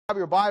Have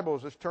your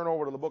Bibles, let's turn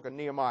over to the book of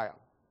Nehemiah.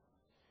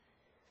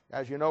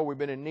 As you know, we've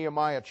been in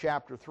Nehemiah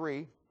chapter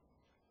 3,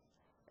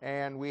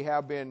 and we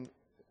have been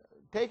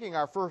taking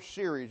our first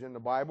series in the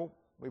Bible.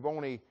 We've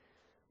only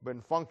been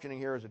functioning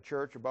here as a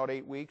church about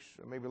 8 weeks,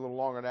 maybe a little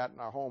longer than that in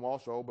our home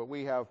also, but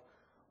we've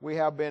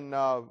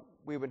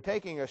been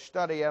taking a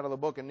study out of the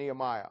book of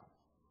Nehemiah.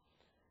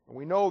 And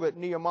we know that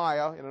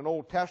Nehemiah, in an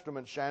Old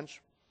Testament sense,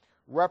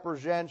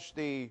 represents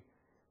the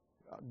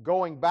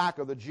going back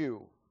of the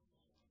Jew.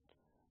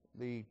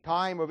 The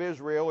time of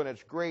Israel and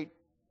its great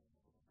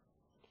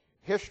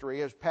history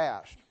has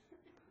passed.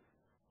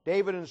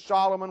 David and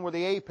Solomon were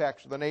the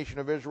apex of the nation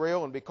of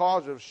Israel, and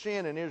because of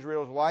sin in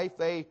Israel's life,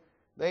 they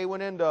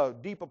went into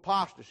deep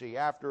apostasy.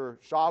 After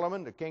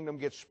Solomon, the kingdom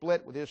gets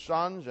split with his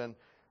sons, and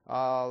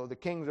the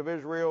kings of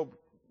Israel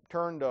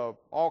turned to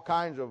all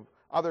kinds of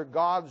other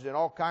gods and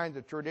all kinds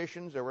of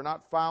traditions that were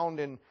not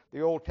found in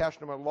the Old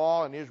Testament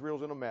law, and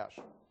Israel's in a mess.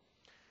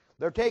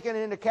 They're taken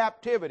into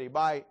captivity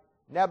by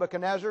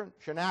Nebuchadnezzar,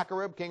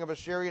 Sennacherib, king of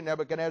Assyria,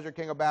 Nebuchadnezzar,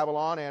 king of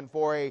Babylon, and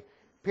for a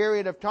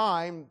period of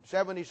time,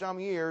 70-some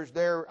years,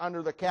 they're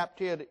under the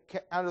captivity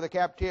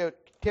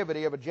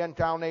of a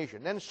Gentile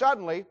nation. Then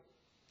suddenly,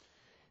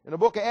 in the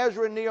book of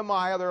Ezra and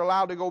Nehemiah, they're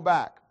allowed to go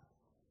back.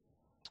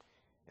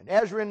 And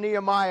Ezra and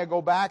Nehemiah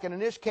go back, and in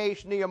this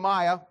case,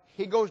 Nehemiah,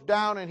 he goes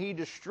down and he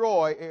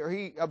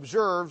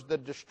observes the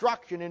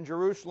destruction in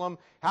Jerusalem,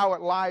 how it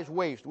lies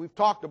waste. We've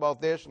talked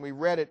about this, and we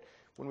read it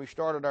when we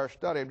started our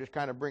study. I'm just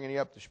kind of bringing you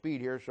up to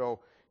speed here, so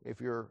if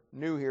you're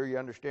new here, you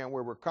understand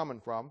where we're coming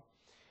from.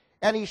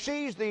 And he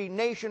sees the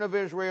nation of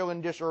Israel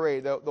in disarray.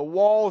 The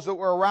walls that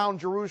were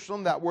around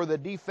Jerusalem that were the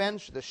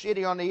defense, the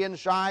city on the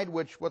inside,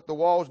 what the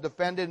walls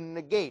defended, and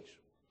the gates.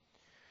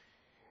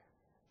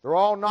 They're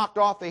all knocked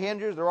off the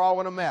hinges. They're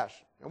all in a mess.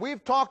 And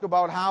we've talked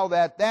about how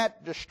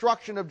that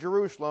destruction of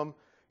Jerusalem,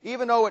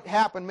 even though it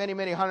happened many,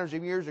 many hundreds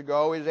of years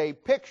ago, is a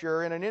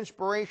picture in an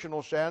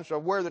inspirational sense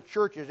of where the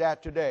church is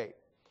at today.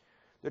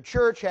 The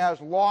church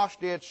has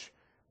lost its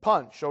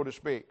punch, so to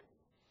speak.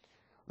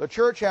 The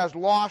church has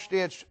lost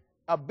its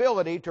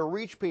ability to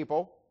reach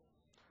people.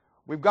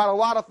 We've got a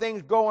lot of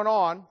things going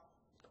on,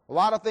 a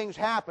lot of things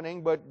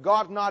happening, but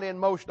God's not in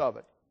most of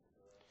it.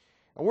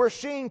 And we're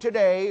seeing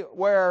today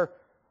where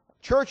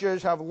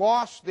churches have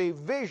lost the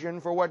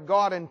vision for what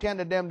God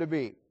intended them to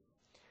be.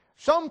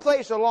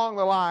 Someplace along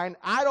the line,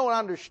 I don't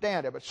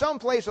understand it, but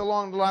someplace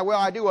along the line, well,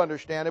 I do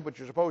understand it, but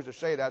you're supposed to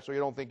say that so you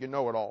don't think you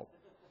know it all.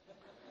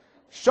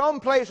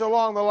 Someplace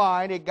along the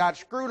line, it got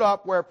screwed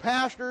up where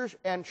pastors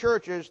and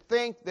churches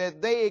think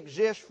that they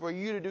exist for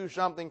you to do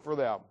something for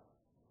them.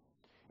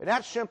 And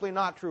that's simply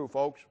not true,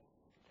 folks.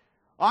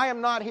 I am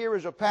not here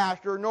as a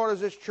pastor, nor does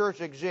this church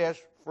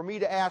exist for me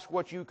to ask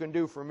what you can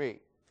do for me.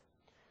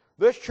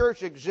 This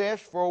church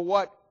exists for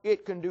what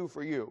it can do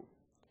for you.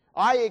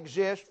 I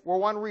exist for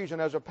one reason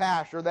as a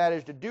pastor, that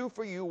is to do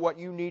for you what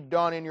you need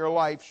done in your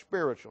life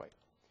spiritually.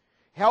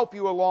 Help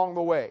you along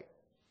the way.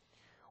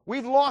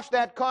 We've lost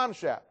that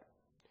concept.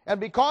 And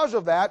because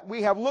of that,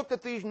 we have looked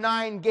at these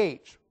 9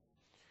 gates.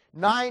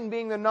 9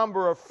 being the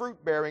number of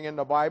fruit bearing in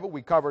the Bible.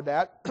 We covered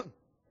that.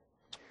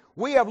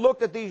 We have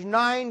looked at these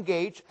 9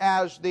 gates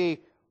as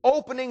the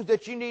openings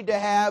that you need to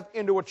have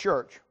into a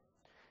church.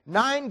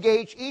 9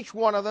 gates, each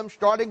one of them,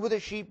 starting with the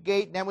sheep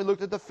gate, then we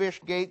looked at the fish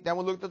gate, then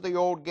we looked at the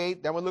old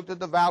gate, then we looked at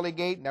the valley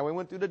gate, then we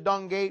went through the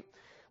dung gate.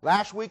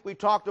 Last week we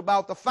talked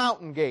about the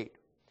fountain gate.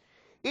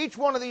 Each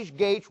one of these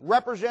gates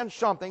represents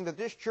something that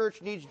this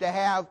church needs to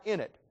have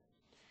in it.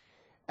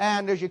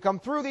 And as you come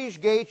through these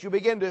gates, you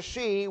begin to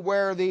see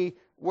where the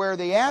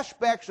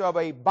aspects of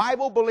a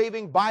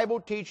Bible-believing,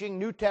 Bible-teaching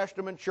New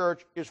Testament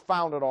church is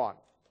founded on.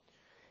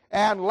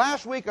 And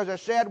last week, as I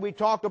said, we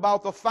talked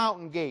about the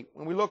fountain gate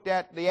when we looked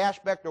at the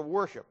aspect of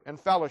worship and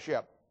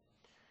fellowship.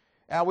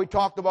 And we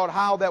talked about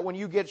how that when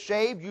you get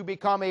saved, you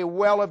become a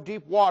well of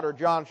deep water,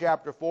 John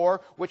chapter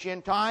 4, which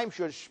in time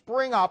should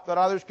spring up that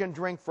others can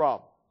drink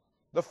from.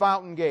 The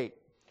fountain gate.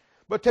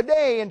 But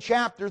today in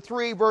chapter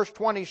 3, verse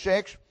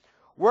 26,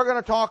 we're going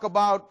to talk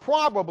about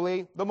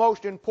probably the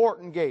most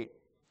important gate.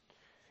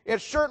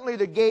 It's certainly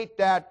the gate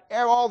that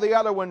all the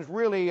other ones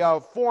really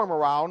form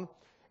around,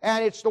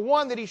 and it's the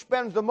one that he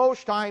spends the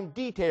most time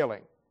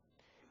detailing.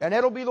 And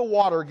it'll be the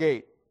water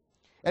gate.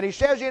 And he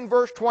says in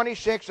verse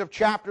 26 of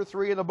chapter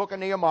 3 in the book of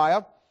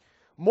Nehemiah,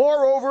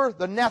 "Moreover,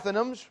 the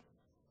Nethinims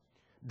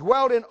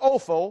dwelt in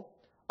Ophel,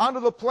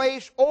 under the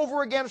place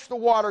over against the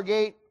water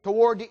gate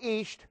toward the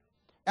east,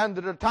 and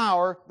to the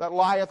tower that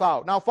lieth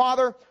out." Now,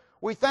 Father,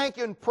 we thank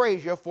you and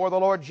praise you for the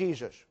Lord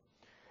Jesus.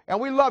 And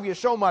we love you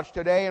so much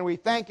today, and we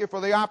thank you for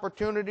the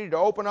opportunity to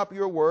open up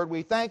your word.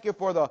 We thank you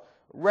for the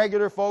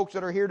regular folks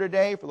that are here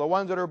today, for the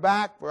ones that are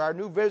back, for our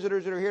new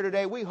visitors that are here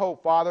today. We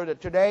hope, Father, that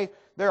today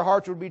their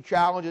hearts would be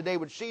challenged, that they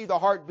would see the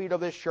heartbeat of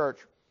this church.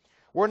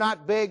 We're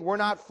not big, we're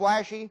not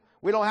flashy,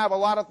 we don't have a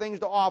lot of things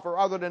to offer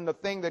other than the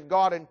thing that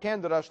God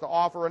intended us to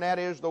offer, and that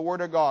is the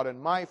Word of God.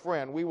 And my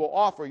friend, we will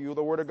offer you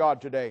the Word of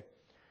God today.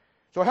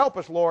 So help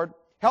us, Lord.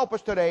 Help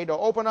us today to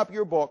open up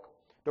your book,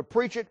 to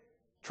preach it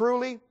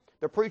truly,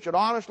 to preach it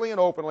honestly and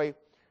openly,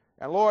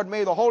 And Lord,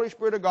 may the Holy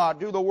Spirit of God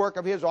do the work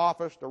of His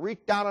office to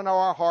reach down into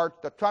our hearts,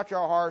 to touch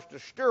our hearts, to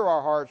stir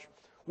our hearts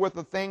with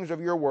the things of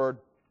your word.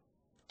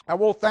 And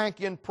we'll thank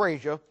you and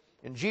praise you.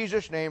 In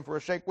Jesus' name, for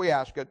His sake we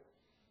ask it.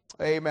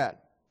 Amen.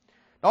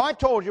 Now, I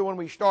told you when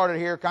we started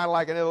here, kind of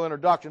like a little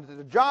introduction, that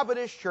the job of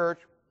this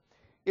church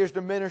is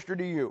to minister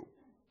to you.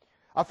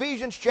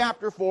 Ephesians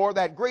chapter 4,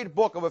 that great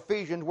book of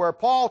Ephesians where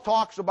Paul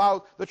talks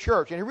about the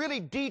church, and he really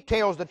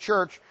details the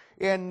church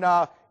in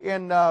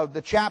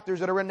the chapters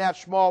that are in that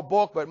small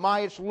book, but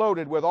it's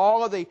loaded with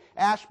all of the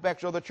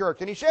aspects of the church.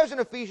 And he says in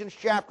Ephesians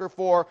chapter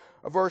 4,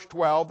 verse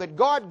 12, that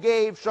God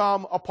gave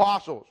some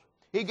apostles,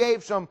 He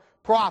gave some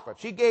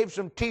prophets, He gave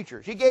some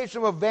teachers, He gave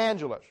some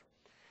evangelists.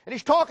 And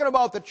he's talking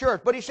about the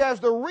church, but he says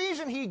the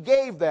reason He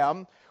gave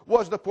them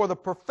was for the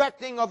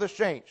perfecting of the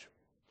saints.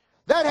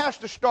 That has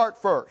to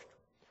start first.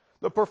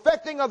 The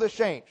perfecting of the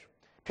saints.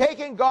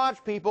 Taking God's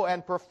people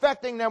and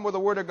perfecting them with the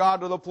Word of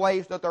God to the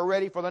place that they're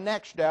ready for the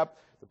next step.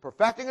 The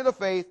perfecting of the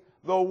faith,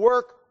 the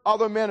work of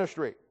the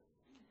ministry.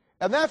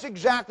 And that's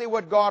exactly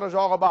what God is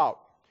all about.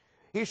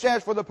 He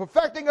says, for the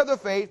perfecting of the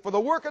faith, for the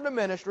work of the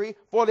ministry,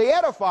 for the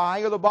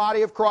edifying of the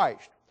body of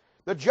Christ.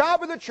 The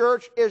job of the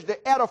church is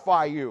to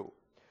edify you,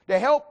 to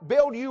help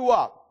build you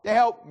up, to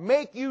help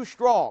make you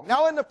strong.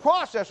 Now, in the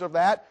process of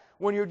that,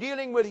 when you're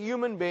dealing with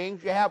human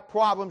beings, you have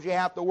problems you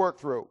have to work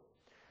through.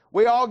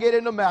 We all get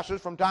into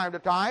messes from time to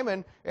time,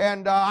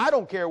 and I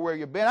don't care where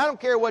you've been. I don't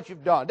care what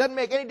you've done. It doesn't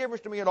make any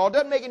difference to me at all. It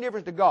doesn't make any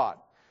difference to God.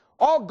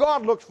 All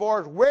God looks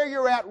for is where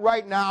you're at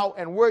right now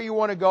and where you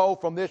want to go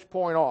from this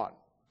point on.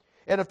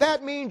 And if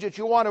that means that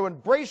you want to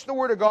embrace the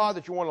Word of God,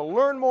 that you want to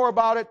learn more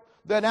about it,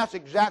 then that's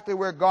exactly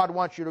where God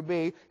wants you to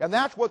be, and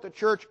that's what the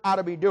church ought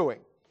to be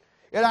doing.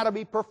 It ought to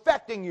be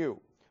perfecting you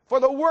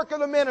for the work of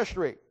the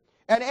ministry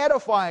and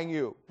edifying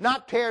you,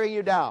 not tearing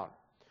you down.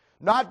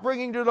 Not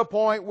bringing to the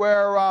point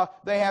where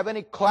they have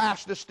any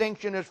class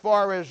distinction as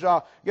far as,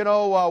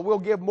 we'll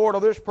give more to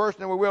this person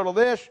than we will to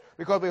this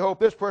because we hope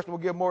this person will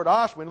give more to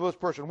us. We know this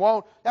person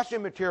won't. That's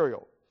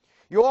immaterial.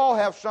 You all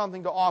have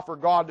something to offer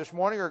God this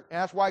morning, and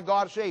that's why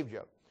God saved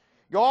you.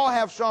 You all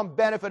have some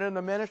benefit in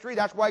the ministry.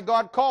 That's why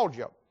God called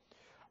you.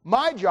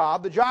 My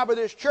job, the job of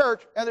this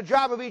church, and the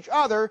job of each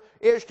other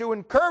is to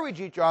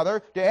encourage each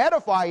other, to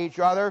edify each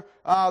other,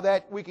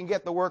 that we can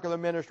get the work of the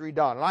ministry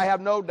done. And I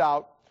have no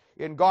doubt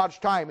in God's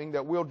timing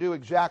that we'll do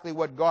exactly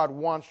what God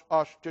wants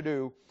us to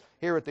do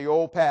here at the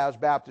Old Paths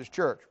Baptist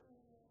Church.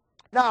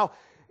 Now,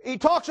 he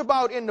talks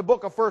about in the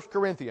book of 1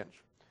 Corinthians,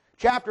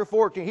 chapter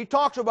 14, he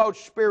talks about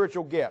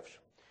spiritual gifts.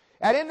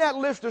 And in that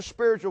list of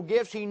spiritual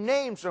gifts, he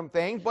names some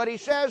things, but he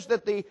says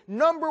that the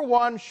number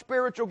one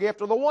spiritual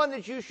gift, or the one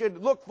that you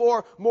should look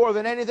for more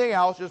than anything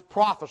else, is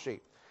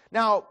prophecy.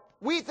 Now,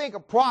 we think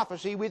of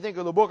prophecy, we think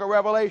of the book of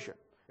Revelation.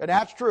 And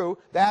that's true.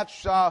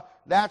 That's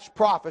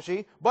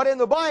prophecy. But in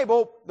the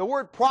Bible, the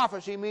word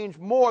prophecy means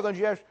more than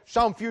just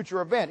some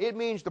future event. It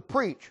means to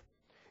preach.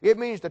 It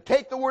means to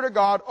take the Word of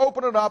God,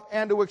 open it up,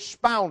 and to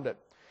expound it.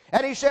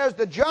 And he says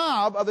the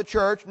job of the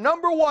church,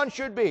 number one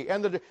should be,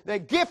 and the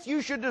gift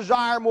you should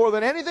desire more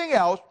than anything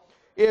else,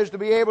 is to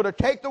be able to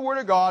take the Word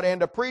of God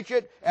and to preach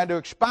it and to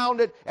expound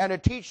it and to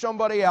teach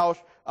somebody else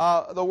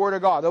the Word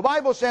of God. The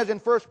Bible says in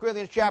 1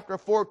 Corinthians chapter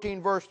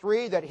 14, verse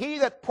 3, that he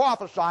that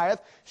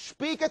prophesieth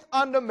speaketh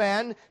unto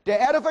men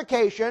to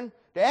edification,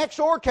 to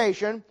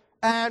exhortation,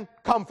 and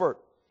comfort.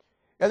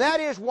 And that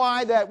is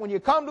why that when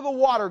you come to the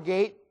water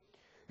gate,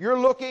 you're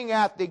looking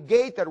at the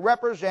gate that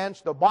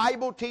represents the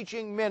Bible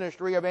teaching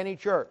ministry of any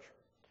church.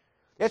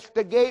 It's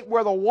the gate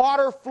where the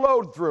water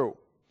flowed through.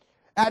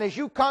 And as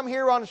you come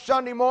here on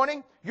Sunday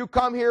morning, you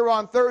come here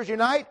on Thursday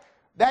night,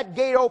 that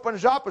gate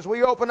opens up as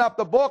we open up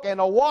the book, and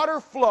the water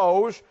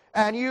flows,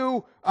 and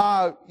you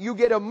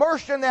get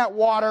immersed in that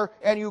water,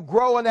 and you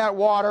grow in that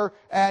water,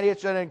 and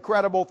it's an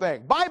incredible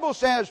thing. The Bible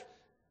says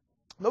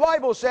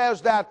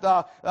that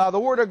the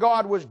Word of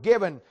God was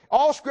given.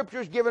 All Scripture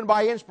is given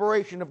by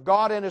inspiration of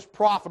God and is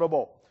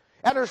profitable.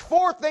 And there's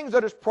four things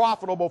that it's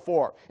profitable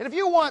for. And if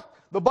you want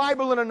the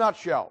Bible in a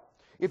nutshell,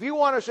 if you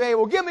want to say,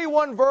 well, give me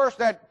one verse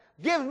that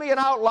gives me an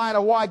outline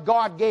of why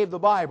God gave the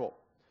Bible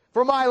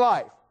for my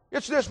life,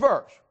 it's this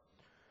verse.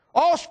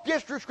 All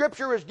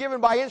Scripture is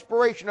given by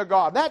inspiration of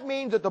God. That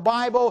means that the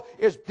Bible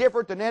is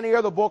different than any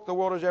other book the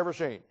world has ever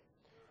seen.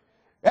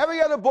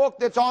 Every other book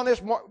that's on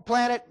this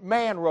planet,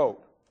 man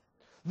wrote.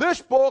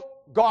 This book,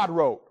 God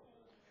wrote.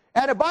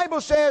 And the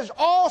Bible says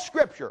all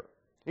Scripture.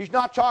 He's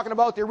not talking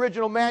about the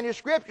original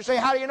manuscript. You say,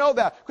 how do you know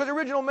that? Because the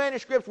original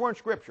manuscripts weren't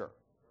Scripture.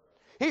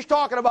 He's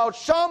talking about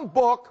some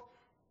book.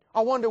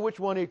 I wonder which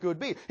one it could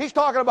be. He's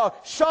talking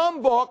about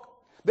some book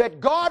that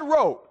God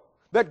wrote,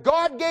 that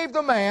God gave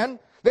the man,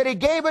 that he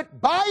gave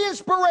it by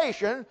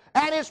inspiration,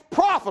 and it's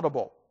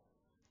profitable.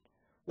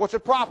 What's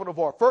it profitable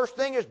for? First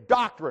thing is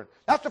doctrine.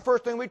 That's the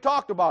first thing we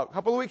talked about a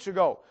couple of weeks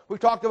ago. We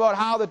talked about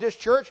how that this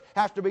church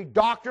has to be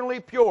doctrinally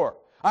pure.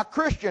 A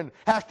Christian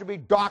has to be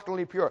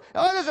doctrinally pure.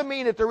 Now, that doesn't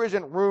mean that there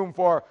isn't room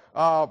for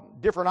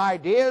different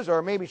ideas,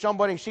 or maybe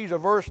somebody sees a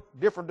verse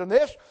different than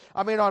this.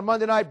 I mean, on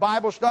Monday night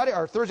Bible study,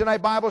 or Thursday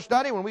night Bible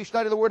study, when we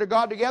study the Word of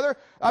God together,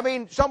 I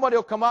mean, somebody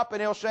will come up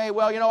and he'll say,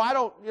 well,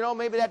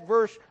 maybe that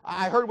verse,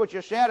 I heard what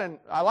you said and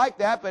I like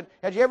that, but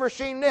have you ever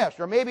seen this?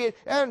 Or maybe,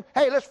 and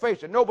hey, let's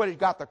face it, nobody's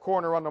got the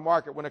corner on the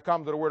market when it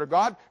comes to the Word of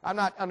God. I'm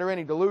not under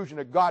any delusion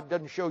that God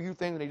doesn't show you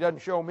things that He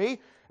doesn't show me,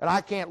 and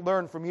I can't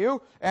learn from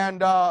you.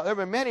 And there have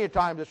been many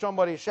times that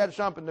somebody said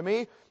something to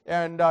me,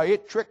 and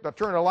it tricked to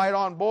turn the light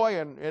on, boy,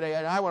 and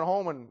I went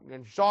home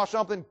and saw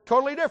something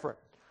totally different.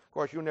 Of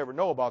course, you'll never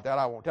know about that.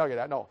 I won't tell you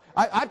that. No.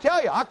 I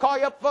tell you, I'll call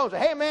you up the phone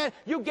and say, hey, man,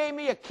 you gave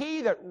me a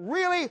key that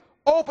really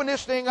opened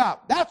this thing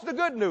up. That's the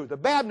good news. The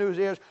bad news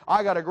is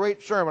I got a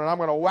great sermon, and I'm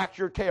going to wax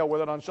your tail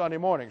with it on Sunday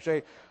morning.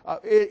 See,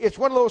 it's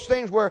one of those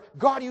things where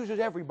God uses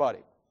everybody.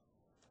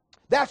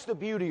 That's the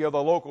beauty of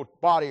the local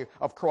body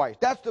of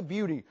Christ. That's the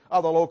beauty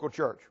of the local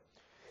church.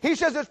 He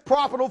says it's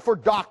profitable for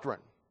doctrine,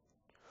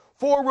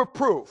 for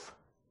reproof,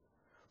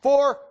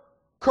 for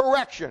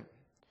correction.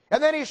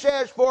 And then he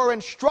says, for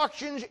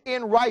instructions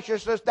in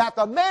righteousness, that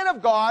the man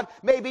of God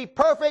may be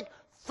perfect,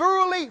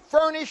 thoroughly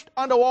furnished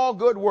unto all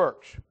good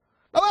works.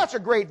 Now that's a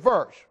great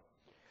verse,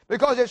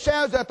 because it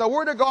says that the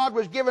Word of God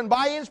was given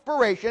by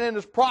inspiration and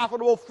is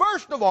profitable,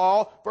 first of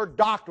all, for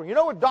doctrine. You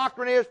know what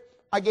doctrine is?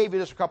 I gave you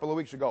this a couple of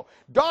weeks ago.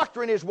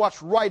 Doctrine is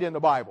what's right in the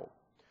Bible.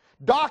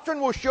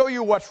 Doctrine will show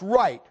you what's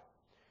right.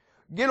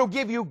 It'll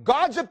give you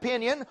God's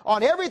opinion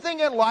on everything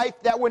in life,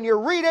 that when you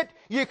read it,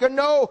 you can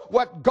know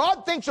what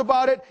God thinks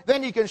about it,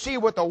 then you can see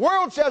what the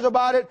world says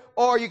about it,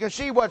 or you can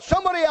see what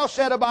somebody else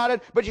said about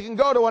it, but you can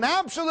go to an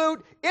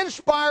absolute,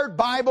 inspired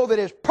Bible that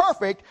is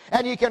perfect,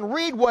 and you can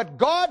read what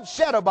God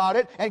said about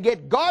it and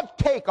get God's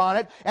take on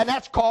it, and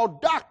that's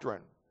called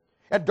doctrine.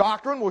 And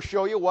doctrine will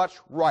show you what's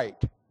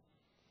right.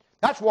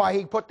 That's why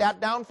he put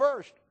that down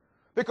first.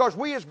 Because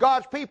we as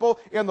God's people,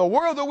 in the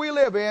world that we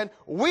live in,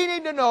 we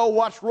need to know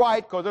what's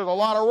right, because there's a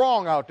lot of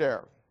wrong out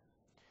there.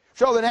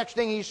 So the next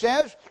thing he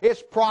says,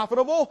 it's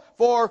profitable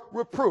for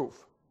reproof.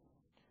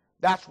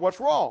 That's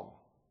what's wrong.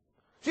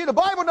 See, the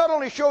Bible not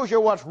only shows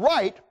you what's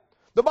right,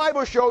 the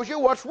Bible shows you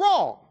what's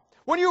wrong.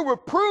 When you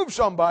reprove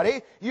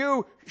somebody,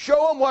 you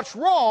show them what's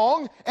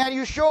wrong, and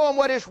you show them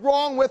what is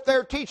wrong with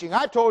their teaching.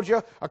 I told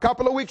you a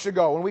couple of weeks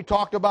ago when we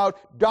talked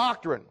about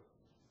doctrine,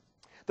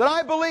 that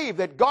I believe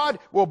that God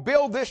will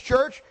build this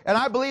church, and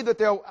I believe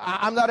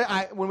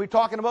that when we're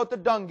talking about the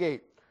dung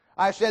gate,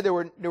 I said there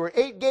were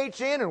 8 gates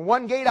in and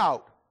 1 gate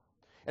out.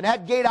 And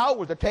that gate out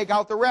was to take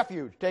out the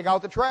refuse, take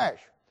out the trash.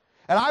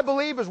 And I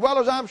believe, as well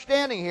as I'm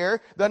standing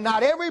here, that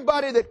not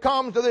everybody that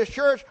comes to this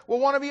church will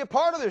want to be a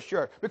part of this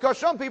church, because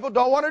some people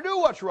don't want to do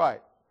what's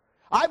right.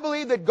 I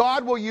believe that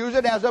God will use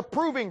it as a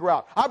proving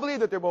ground. I believe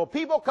that there will be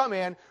people come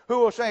in who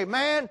will say,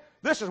 man,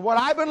 this is what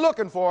I've been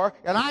looking for,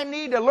 and I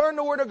need to learn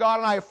the Word of God,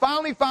 and I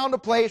finally found a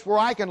place where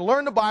I can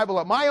learn the Bible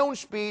at my own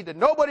speed, that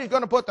nobody's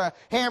going to put the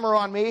hammer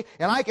on me,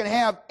 and I can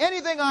have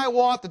anything I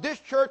want, that this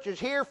church is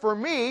here for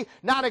me,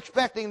 not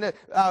expecting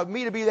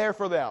me to be there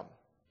for them.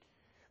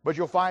 But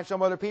you'll find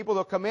some other people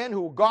that come in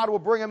who God will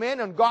bring them in,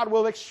 and God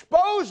will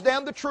expose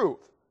them the truth.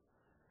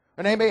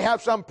 And they may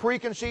have some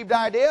preconceived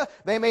idea.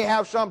 They may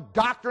have some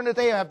doctrine that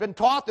they have been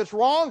taught that's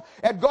wrong.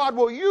 And God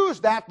will use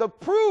that to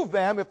prove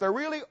them if they're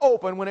really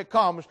open when it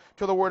comes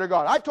to the Word of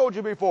God. I told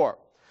you before,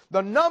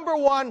 the number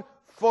one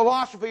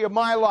philosophy of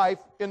my life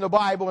in the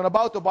Bible and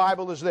about the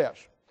Bible is this.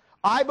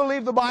 I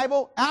believe the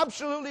Bible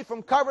absolutely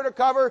from cover to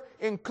cover,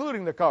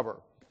 including the cover.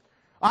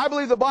 I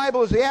believe the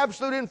Bible is the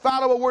absolute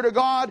infallible Word of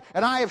God,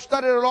 and I have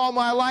studied it all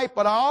my life,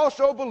 but I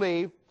also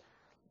believe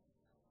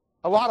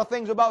a lot of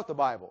things about the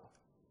Bible.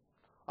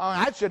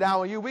 I'd sit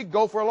down with you. We'd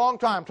go for a long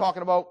time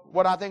talking about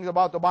what I think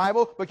about the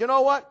Bible. But you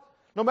know what?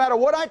 No matter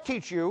what I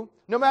teach you,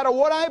 no matter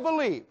what I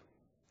believe,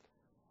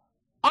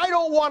 I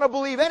don't want to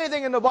believe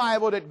anything in the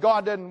Bible that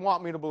God didn't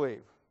want me to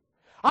believe.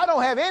 I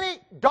don't have any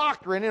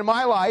doctrine in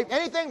my life,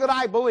 anything that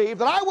I believe,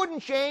 that I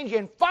wouldn't change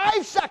in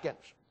 5 seconds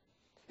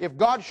if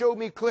God showed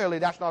me clearly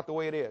that's not the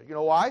way it is. You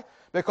know why?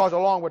 Because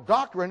along with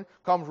doctrine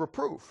comes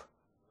reproof.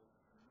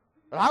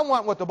 And I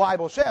want what the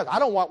Bible says. I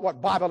don't want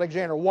what Bob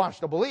Alexander wants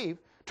to believe.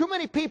 Too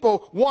many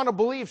people want to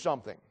believe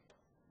something.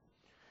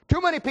 Too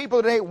many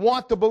people today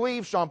want to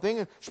believe something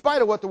in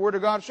spite of what the Word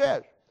of God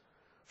says.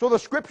 So the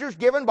Scripture's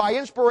given by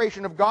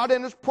inspiration of God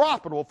and is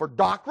profitable. For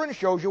doctrine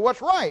shows you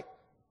what's right.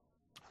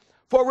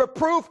 For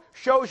reproof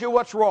shows you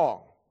what's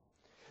wrong.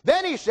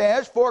 Then he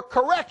says, for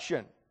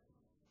correction.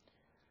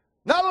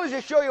 Not only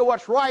does it show you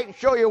what's right and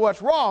show you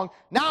what's wrong,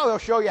 now he'll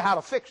show you how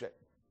to fix it.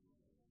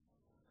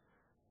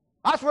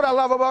 That's what I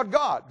love about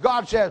God.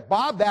 God says,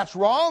 Bob, that's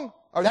wrong,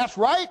 or that's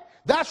right,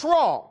 that's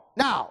wrong.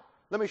 Now,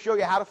 let me show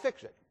you how to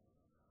fix it.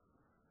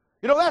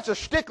 You know, that's a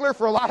stickler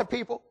for a lot of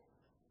people.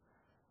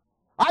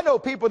 I know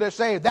people that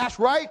say, that's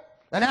right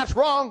and that's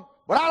wrong,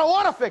 but I don't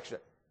want to fix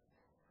it.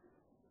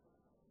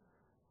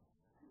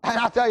 And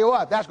I'll tell you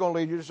what, that's going to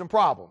lead you to some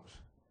problems.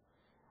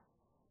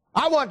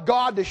 I want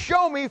God to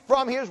show me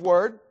from His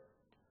Word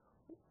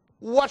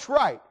what's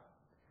right.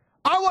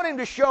 I want Him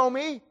to show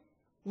me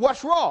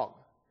what's wrong.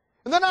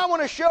 And then I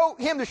want to show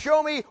him to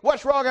show me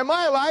what's wrong in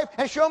my life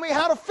and show me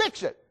how to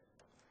fix it.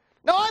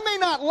 Now, I may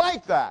not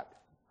like that.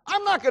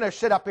 I'm not going to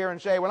sit up here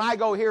and say, when I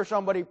go hear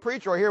somebody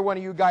preach or hear one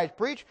of you guys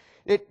preach,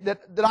 that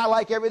I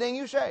like everything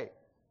you say.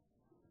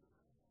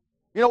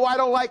 You know why I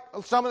don't like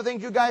some of the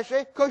things you guys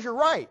say? Because you're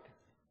right.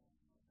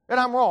 And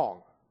I'm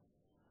wrong.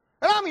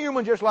 And I'm a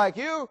human just like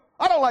you.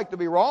 I don't like to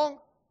be wrong.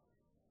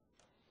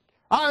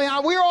 I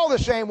mean, we're all the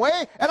same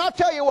way. And I'll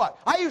tell you what,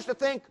 I used to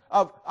think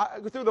of,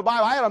 through the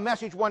Bible, I had a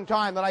message one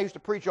time that I used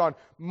to preach on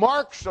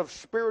marks of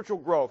spiritual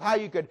growth. How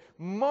you could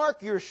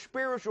mark your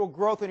spiritual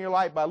growth in your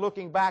life by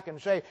looking back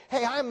and say,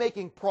 hey, I'm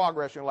making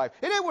progress in life.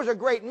 And it was a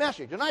great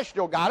message. And I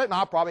still got it, and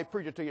I'll probably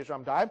preach it to you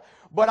sometime.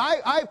 But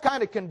I've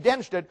kind of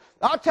condensed it.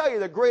 I'll tell you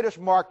the greatest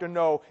mark to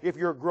know if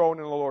you're growing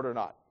in the Lord or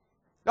not.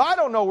 Now, I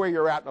don't know where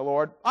you're at in the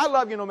Lord. I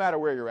love you no matter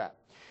where you're at.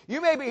 You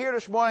may be here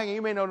this morning and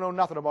you may know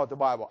nothing about the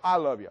Bible. I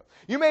love you.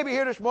 You may be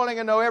here this morning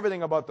and know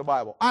everything about the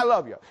Bible. I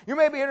love you. You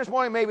may be here this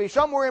morning, maybe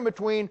somewhere in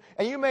between,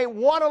 and you may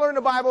want to learn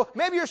the Bible.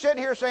 Maybe you're sitting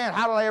here saying,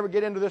 how did I ever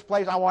get into this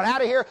place? I want out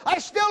of here. I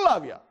still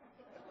love you.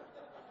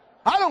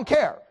 I don't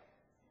care.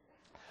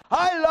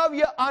 I love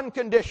you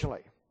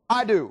unconditionally.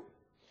 I do.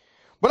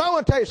 But I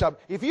want to tell you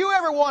something. If you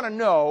ever want to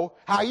know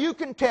how you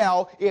can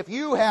tell if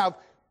you have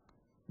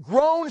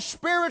grown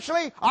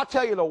spiritually, I'll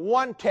tell you the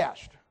one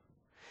test.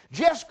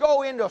 Just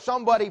go into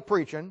somebody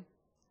preaching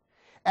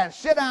and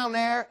sit down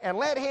there and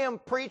let him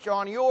preach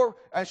on your,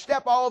 and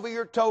step all over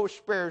your toes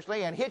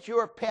spiritually and hit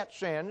your pet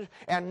sins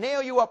and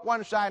nail you up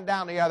one side and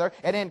down the other,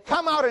 and then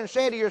come out and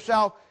say to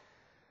yourself,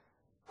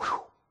 whew,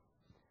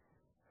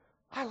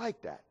 I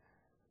like that.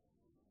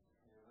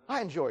 I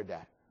enjoyed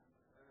that.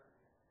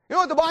 You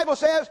know what the Bible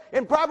says?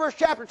 In Proverbs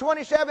chapter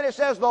 27, it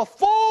says, the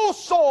full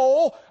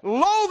soul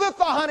loatheth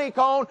the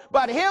honeycomb,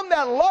 but him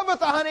that loveth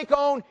the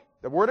honeycomb,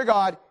 the Word of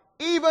God,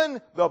 even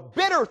the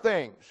bitter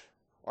things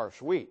are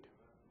sweet.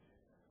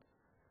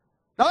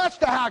 Now that's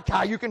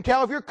how you can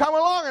tell if you're coming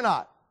along or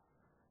not.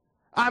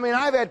 I mean,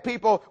 I've had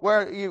people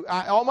where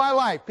all my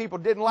life, people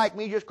didn't like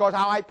me just because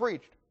how I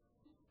preached.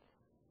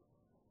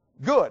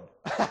 Good.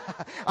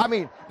 I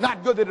mean,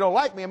 not good that they don't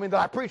like me. I mean,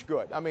 that I preached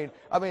good. I mean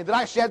that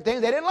I said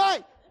things they didn't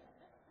like.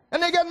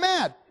 And they get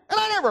mad. And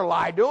I never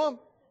lied to them.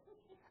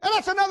 And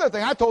that's another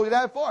thing. I told you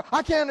that before.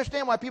 I can't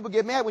understand why people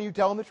get mad when you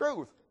tell them the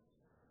truth.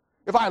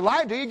 If I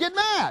lied to you, get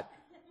mad.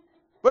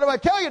 But if I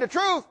tell you the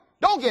truth,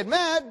 don't get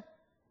mad.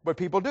 But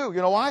people do.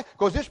 You know why?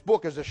 Because this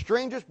book is the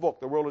strangest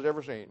book the world has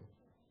ever seen.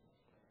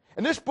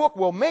 And this book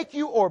will make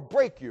you or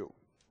break you.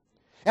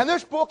 And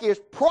this book is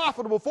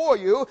profitable for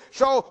you.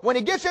 So when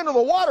it gets into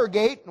the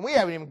Watergate, and we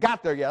haven't even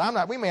got there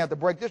yet. We may have to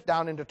break this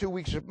down into 2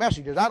 weeks of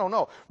messages. I don't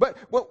know. But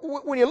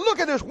when you look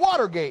at this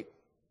Watergate,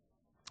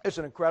 it's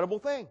an incredible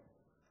thing.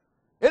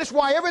 And it's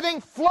why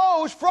everything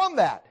flows from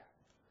that.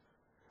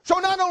 So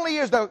not only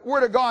is the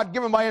Word of God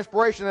given by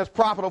inspiration that's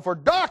profitable for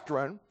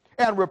doctrine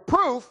and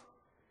reproof,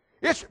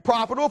 it's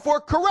profitable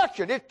for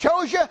correction. It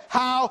tells you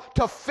how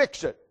to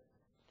fix it.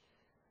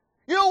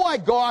 You know why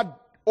God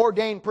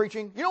ordained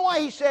preaching? You know why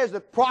He says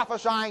that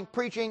prophesying,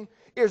 preaching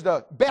is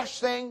the best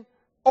thing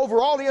over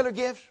all the other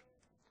gifts?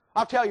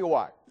 I'll tell you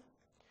why.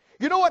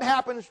 You know what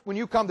happens when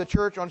you come to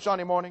church on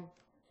Sunday morning?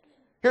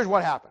 Here's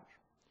what happens.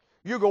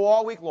 You go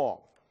all week long.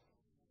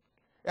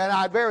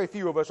 And very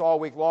few of us all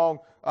week long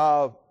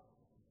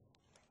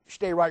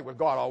stay right with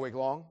God all week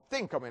long.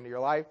 Things come into your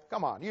life.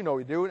 Come on, you know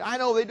you do. I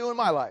know they do in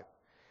my life.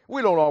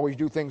 We don't always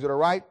do things that are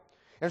right.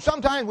 And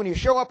sometimes when you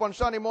show up on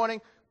Sunday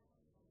morning,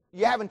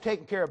 you haven't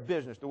taken care of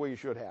business the way you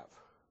should have.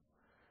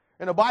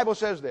 And the Bible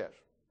says this,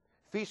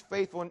 feast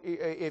faithful,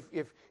 if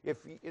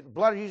the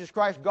blood of Jesus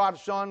Christ,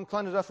 God's Son,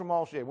 cleanses us from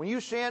all sin. When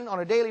you sin on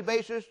a daily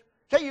basis,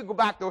 say you go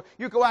out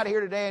of here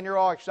today and you're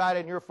all excited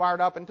and you're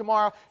fired up, and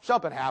tomorrow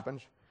something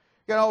happens.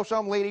 You know,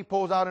 some lady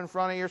pulls out in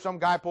front of you, or some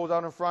guy pulls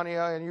out in front of you,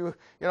 and you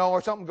know,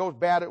 or something goes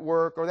bad at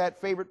work, or that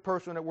favorite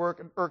person at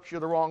work irks you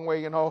the wrong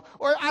way, you know,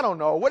 or I don't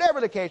know, whatever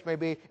the case may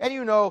be, and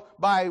you know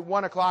by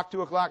 1 o'clock,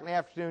 2 o'clock in the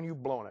afternoon,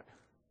 you've blown it.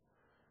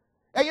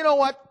 And you know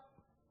what?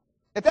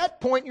 At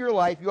that point in your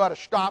life, you ought to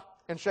stop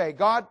and say,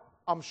 God,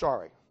 I'm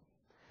sorry.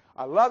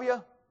 I love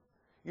you.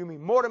 You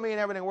mean more to me than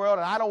everything in the world,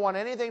 and I don't want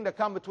anything to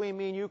come between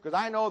me and you, because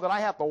I know that I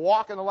have to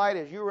walk in the light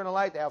as you are in the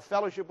light, to have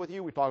fellowship with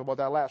you. We talked about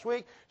that last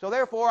week. So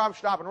therefore, I'm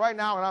stopping right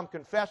now, and I'm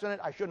confessing it.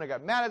 I shouldn't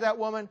have got mad at that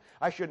woman.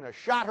 I shouldn't have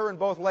shot her in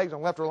both legs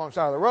and left her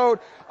alongside of the road.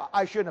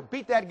 I shouldn't have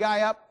beat that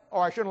guy up,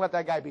 or I shouldn't let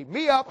that guy beat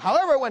me up,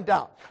 however it went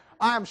down.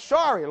 I'm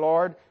sorry,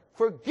 Lord.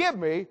 Forgive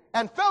me,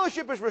 and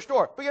fellowship is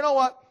restored. But you know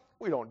what?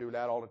 We don't do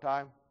that all the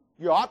time.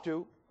 You ought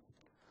to.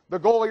 The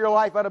goal of your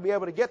life ought to be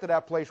able to get to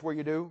that place where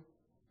you do.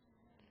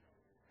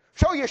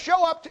 So you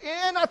show up,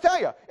 and I'll tell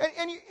you,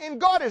 and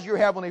God is your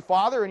heavenly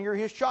Father, and you're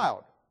His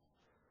child.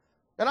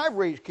 And I've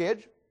raised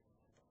kids.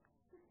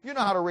 You know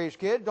how to raise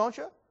kids, don't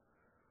you?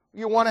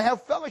 You want to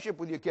have fellowship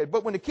with your kid.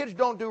 But when the kids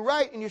don't do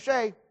right, and you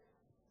say,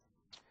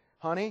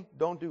 honey,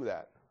 don't do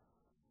that.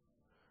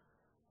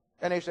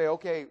 And they say,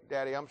 okay,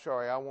 Daddy, I'm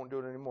sorry, I won't do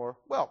it anymore.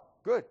 Well,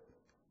 good.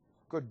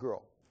 Good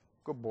girl.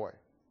 Good boy.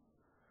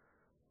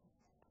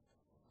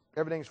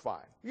 Everything's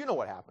fine. You know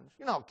what happens.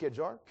 You know how kids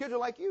are. Kids are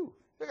like you.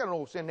 They got an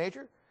old sin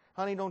nature.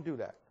 Honey, don't do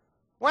that.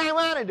 Why do you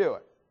want to do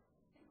it?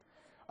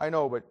 I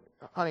know, but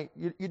honey,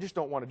 you just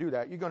don't want to do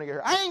that. You're going to get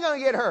hurt. I ain't going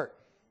to get hurt.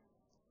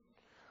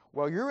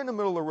 Well, you're in the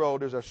middle of the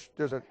road.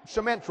 There's a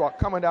cement truck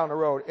coming down the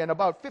road. In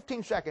about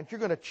 15 seconds, you're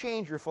going to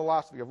change your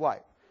philosophy of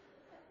life.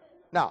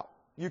 Now,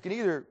 you can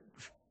either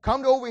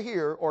come over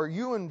here, or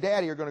you and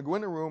Daddy are going to go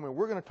in the room, and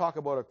we're going to talk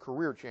about a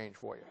career change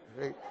for you.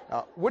 Okay?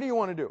 Now, what do you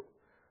want to do?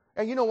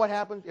 And you know what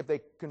happens if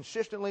they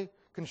consistently,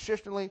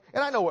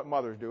 and I know what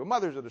mothers do.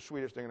 Mothers are the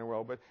sweetest thing in the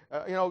world, but,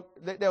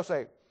 they'll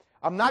say,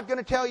 I'm not going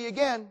to tell you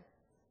again.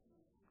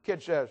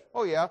 Kid says,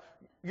 oh, yeah,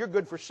 you're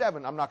good for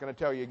 7. I'm not going to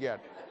tell you again.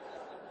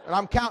 And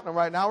I'm counting them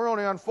right now. We're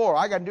only on 4.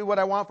 I got to do what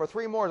I want for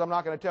 3 more. I'm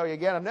not going to tell you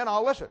again, and then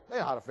I'll listen. They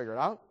know how to figure it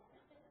out.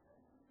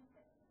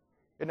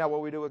 Isn't that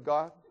what we do with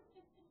God?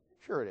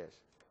 Sure it is.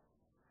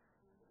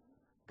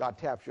 God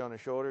taps you on the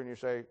shoulder, and you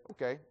say,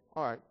 okay,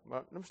 all right,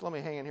 well, just let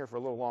me hang in here for a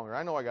little longer.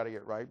 I know I got to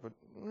get right, but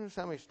just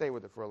let me stay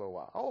with it for a little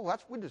while. Oh,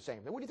 we do the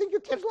same thing. Where do you think your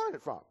kids learned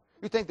it from?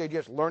 You think they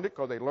just learned it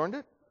because they learned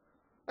it?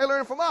 They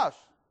learned it from us.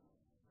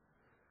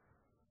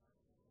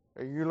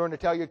 You learn to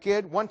tell your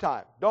kid one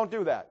time, don't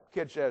do that.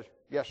 Kid says,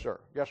 yes, sir.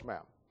 Yes,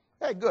 ma'am.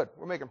 Hey, good.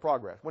 We're making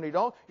progress. When you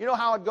don't, you know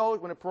how it goes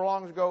when it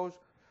prolongs goes?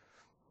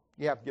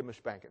 You have to give him a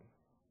spanking.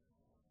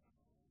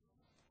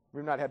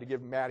 We've not had to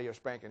give Maddie a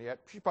spanking yet.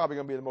 She's probably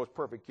going to be the most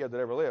perfect kid that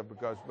ever lived,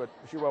 but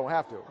she won't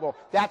have to. Well,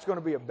 that's going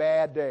to be a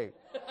bad day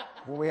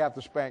when we have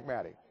to spank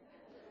Maddie.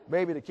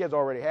 Maybe the kids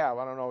already have.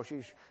 I don't know.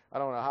 I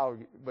don't know how.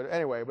 But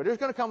anyway, but there's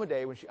going to come a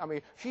day when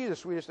she's the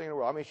sweetest thing in the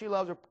world. I mean, she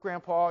loves her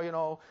grandpa.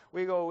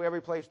 We go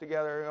every place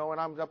together. And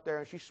I'm up there,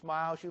 and she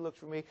smiles. She looks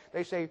for me.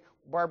 They say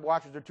Barb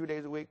watches her 2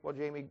 days a week while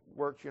Jamie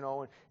works.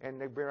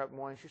 And they bring her up in the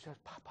morning. She says,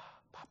 "Papa,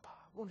 Papa,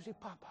 I want to see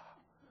Papa."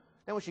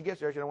 Then when she gets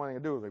there, she don't want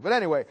anything to do with me. But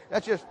anyway,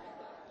 that's just.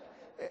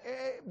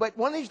 But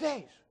one of these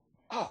days,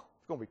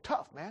 it's going to be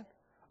tough, man.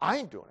 I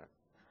ain't doing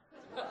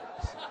it.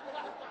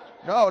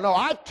 No,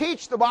 I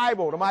teach the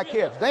Bible to my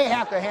kids. They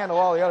have to handle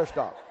all the other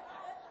stuff.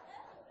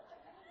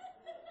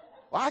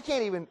 Well, I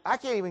can't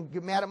even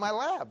get mad at my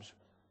labs.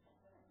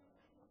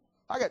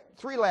 I got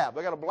 3 labs.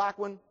 I got a black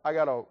one, I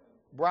got a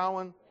brown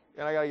one,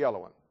 and I got a yellow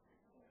one.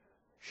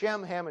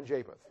 Shem, Ham, and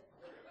Japheth.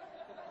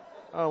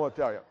 I don't know what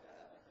to tell you.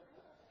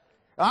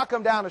 And I'll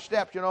come down the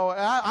steps, and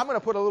I'm going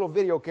to put a little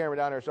video camera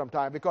down there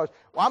sometime because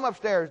while I'm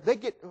upstairs, they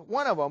get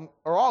one of them,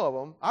 or all of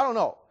them, I don't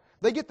know.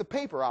 They get the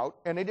paper out,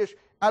 and they just,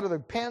 out of the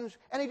pens,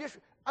 and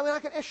I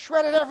can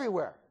shred it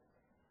everywhere.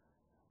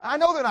 I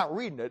know they're not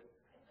reading it.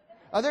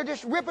 They're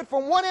just rip it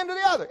from one end to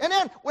the other. And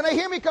then when they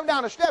hear me come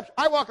down the steps,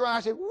 I walk around and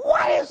I say,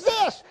 what is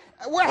this?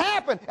 What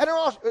happened? And they're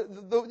all,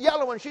 the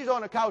yellow one, she's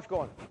on the couch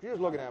going, she's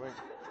just looking at me.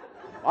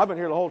 I've been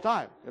here the whole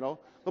time,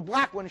 The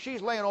black one,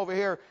 she's laying over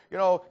here,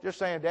 just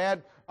saying,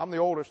 Dad, I'm the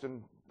oldest,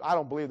 and I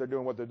don't believe they're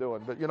doing what they're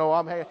doing. But,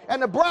 I'm hanging.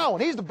 And the brown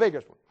one, he's the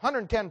biggest one,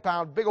 110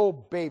 pounds, big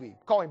old baby.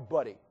 Call him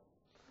Buddy.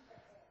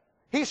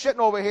 He's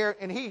sitting over here,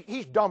 and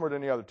he's dumber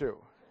than the other 2.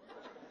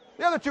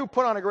 The other 2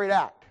 put on a great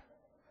act.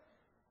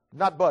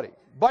 Not Buddy.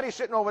 Buddy's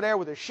sitting over there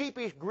with a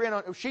sheepish grin,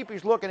 a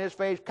sheepish look in his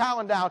face,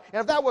 cowling down.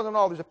 And if that wasn't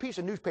all, there's a piece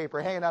of newspaper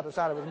hanging out the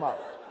side of his mouth.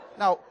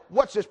 Now,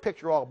 what's this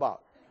picture all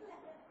about?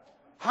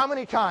 How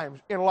many times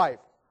in life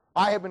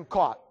I have been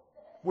caught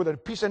with a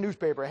piece of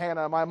newspaper hanging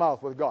out of my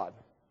mouth with God?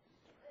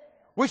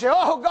 We say,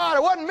 oh, God,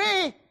 it wasn't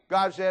me.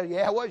 God says,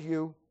 yeah, it was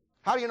you.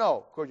 How do you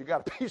know? Because you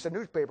got a piece of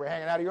newspaper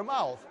hanging out of your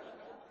mouth.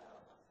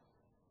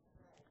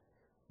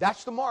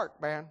 That's the mark,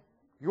 man.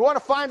 You want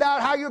to find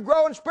out how you're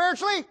growing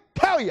spiritually?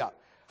 Tell you.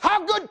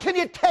 How good can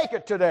you take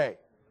it today?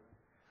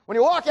 When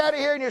you walk out of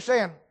here and you're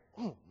saying,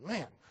 oh,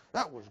 man,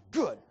 that was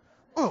good.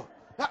 Oh,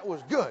 that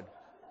was good.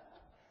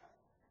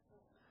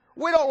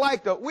 We don't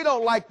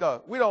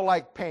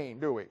like pain,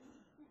 do we?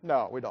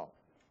 No, we don't.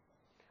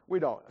 We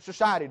don't.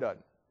 Society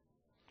doesn't.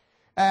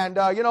 And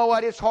you know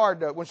what? It's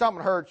hard when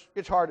something hurts,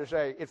 it's hard to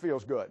say it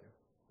feels good.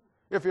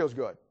 It feels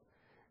good.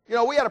 We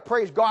got to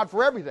praise God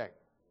for everything.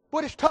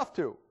 But it's tough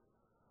to.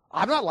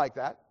 I'm not like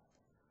that.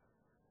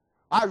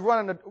 I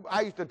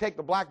used to take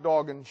the black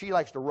dog, and she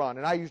likes to run,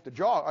 and I used to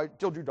jog. I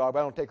still do dog, but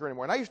I don't take her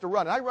anymore. And I used to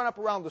run, and I'd run up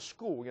around the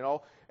school,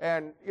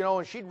 and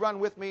she'd run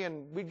with me,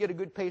 and we'd get a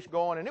good pace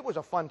going, and it was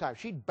a fun time.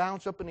 She'd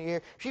bounce up in the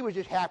air. She was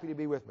just happy to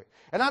be with me.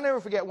 And I'll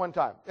never forget one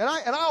time. And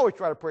I always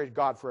try to praise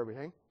God for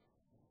everything.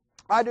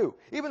 I do,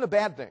 even the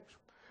bad things.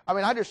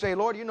 I just say,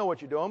 Lord, you know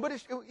what you're doing. But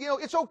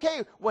it's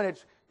okay when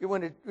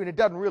it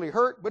doesn't really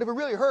hurt. But if it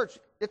really hurts,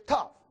 it's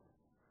tough.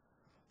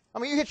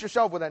 You hit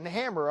yourself with a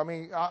hammer.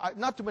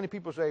 Not too many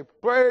people say,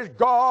 praise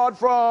God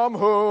from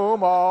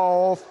whom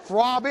all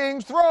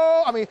throbbings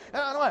flow. And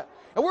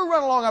we're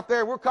running along up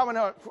there. We're coming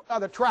out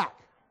the track.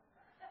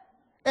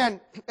 And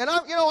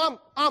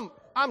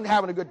I'm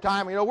having a good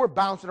time. We're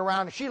bouncing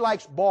around. And she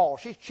likes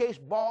balls. She's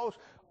chased balls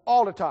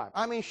all the time.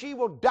 She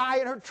will die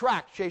in her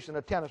tracks chasing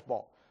a tennis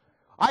ball.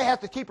 I have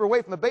to keep her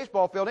away from the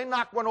baseball field. They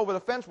knocked one over the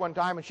fence one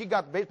time, and she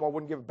got the baseball,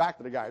 wouldn't give it back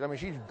to the guys.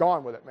 She's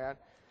gone with it, man.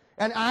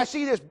 And I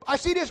see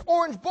this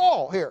orange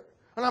ball here.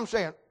 And I'm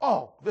saying,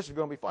 oh, this is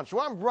going to be fun. So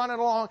I'm running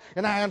along,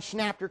 and I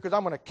unsnapped her because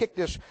I'm going to kick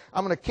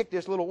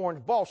this little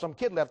orange ball some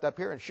kid left up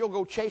here, and she'll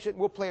go chase it, and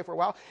we'll play it for a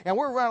while. And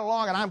we're running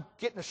along, and I'm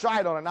getting a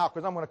side on it now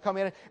because I'm going to come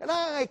in, and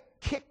I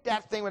kicked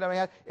that thing with my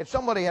hand, and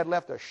somebody had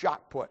left a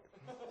shot put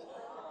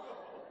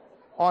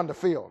on the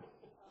field.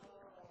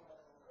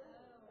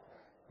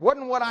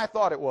 Wasn't what I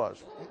thought it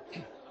was.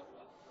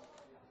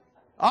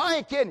 I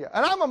ain't kidding you.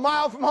 And I'm a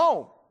mile from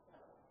home.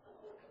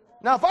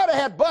 Now, if I'd have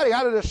had Buddy,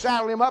 I'd have just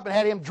saddled him up and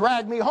had him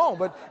drag me home.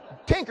 But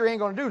Tinker ain't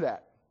going to do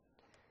that.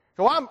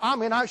 So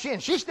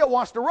she still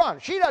wants to run.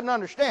 She doesn't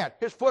understand.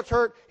 His foot's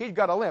hurt. He's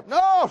got a limp.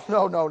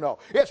 No.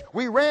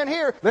 We ran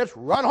here. Let's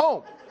run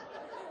home.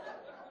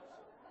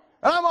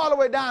 And I'm all the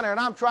way down there, and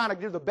I'm trying to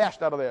do the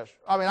best out of this.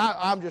 I mean,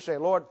 I'm just saying,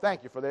 Lord,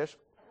 thank you for this.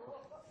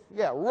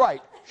 Yeah,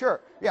 right.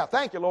 Sure. Yeah,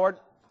 thank you, Lord.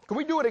 Can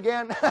we do it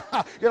again?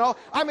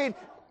 I mean,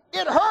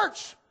 it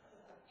hurts.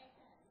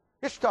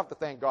 It's tough to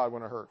thank God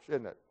when it hurts,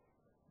 isn't it?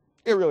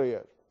 It really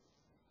is.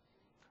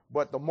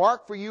 But the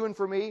mark for you and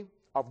for me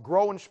of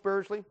growing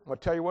spiritually, I'm going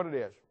to tell you what it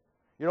is.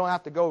 You don't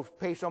have to go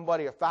pay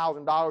somebody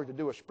 $1,000 to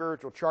do a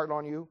spiritual chart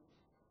on you.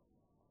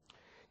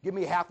 Give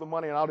me half the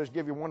money and I'll just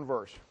give you one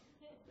verse.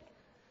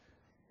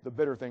 The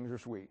bitter things are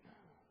sweet.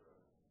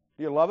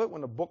 Do you love it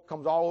when the book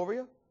comes all over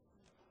you?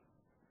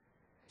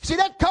 See,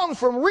 that comes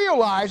from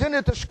realizing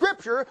that the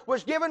Scripture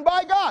was given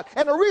by God.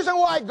 And the reason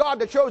why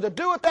God chose to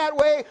do it that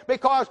way,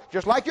 because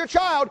just like your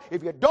child,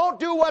 if you don't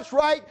do what's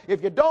right,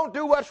 and you don't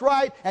do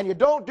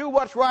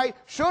what's right,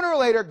 sooner or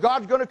later,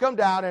 God's going to come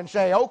down and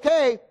say,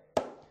 okay,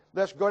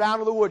 let's go down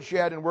to the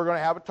woodshed and we're going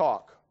to have a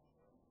talk.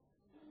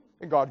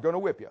 And God's going to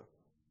whip you.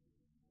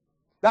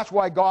 That's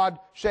why God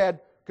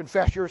said,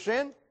 confess your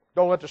sin.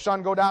 Don't let the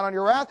sun go down on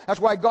your wrath. That's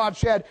why God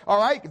said, all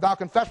right, thou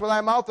confess with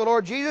thy mouth the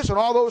Lord Jesus and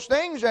all those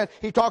things. And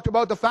he talked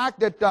about the fact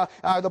that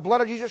the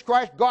blood of Jesus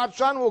Christ, God's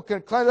Son, will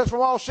cleanse us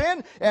from all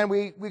sin. And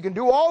we can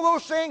do all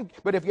those things.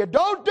 But if you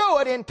don't do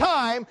it in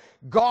time,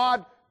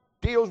 God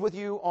deals with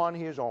you on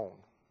his own.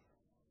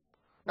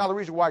 Now, the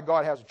reason why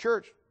God has a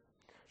church,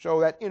 so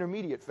that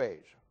intermediate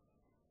phase.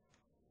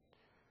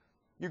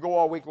 You go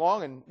all week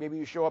long, and maybe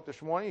you show up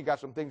this morning, you got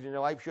some things in your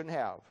life you shouldn't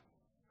have.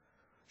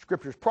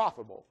 Scripture's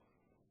profitable.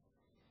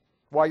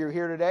 Why you're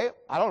here today,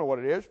 I don't know what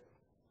it is.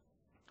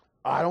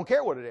 I don't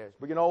care what it is.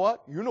 But you know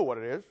what? You know what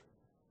it is.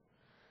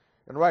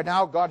 And right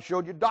now, God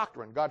showed you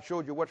doctrine. God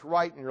showed you what's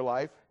right in your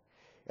life.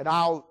 And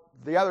now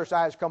the other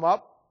side has come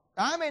up.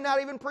 I may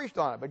not even preached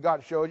on it, but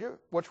God showed you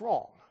what's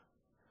wrong.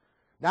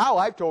 Now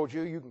I've told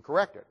you, you can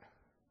correct it.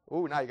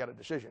 Ooh, now you got a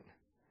decision.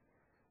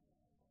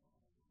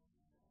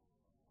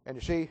 And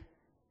you see,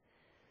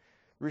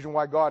 the reason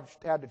why God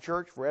had the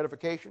church for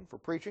edification, for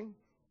preaching.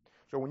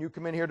 So when you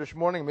come in here this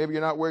morning, maybe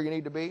you're not where you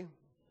need to be.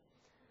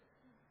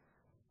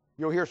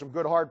 You'll hear some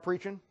good, hard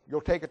preaching.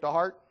 You'll take it to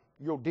heart.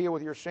 You'll deal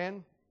with your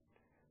sin.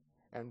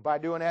 And by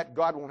doing that,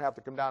 God won't have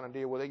to come down and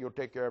deal with it. You'll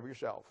take care of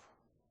yourself.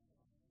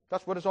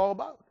 That's what it's all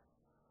about.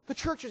 The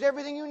church is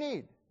everything you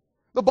need.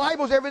 The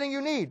Bible is everything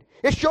you need.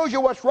 It shows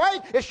you what's right.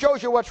 It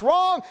shows you what's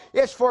wrong.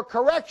 It's for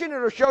correction.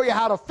 It'll show you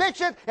how to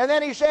fix it. And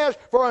then he says,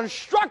 for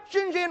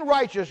instructions in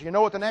righteousness. You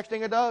know what the next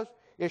thing it does?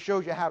 It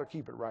shows you how to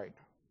keep it right.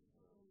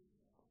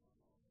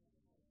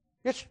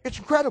 It's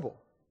incredible.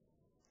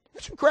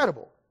 It's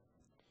incredible.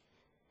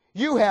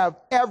 You have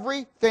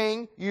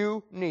everything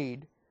you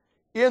need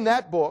in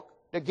that book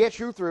that gets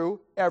you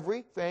through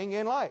everything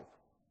in life.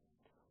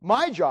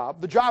 My job,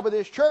 the job of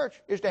this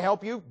church, is to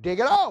help you dig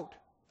it out.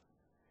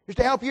 Is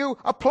to help you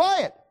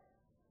apply it.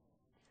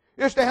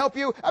 Is to help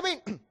you,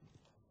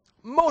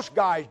 most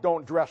guys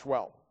don't dress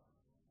well.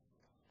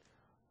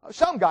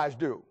 Some guys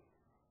do.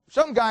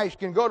 Some guys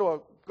can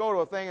go to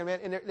a thing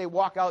and they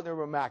walk out and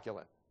they're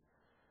immaculate.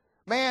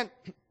 Man,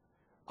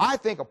 I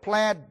think a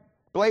plaid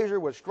blazer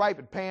with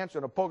striped pants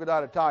and a polka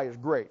dotted tie is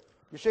great.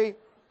 You see?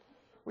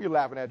 What are you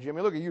laughing at,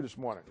 Jimmy? Look at you this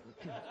morning.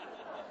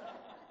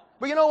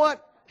 But you know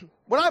what?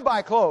 When I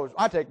buy clothes,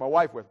 I take my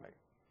wife with me.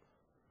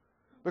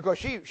 Because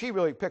she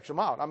really picks them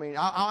out.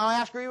 I'll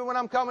ask her even when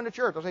I'm coming to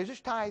church. I'll say, is this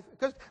tie?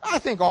 Because I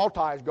think all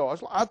ties go.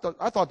 I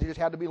thought they just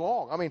had to be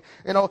long.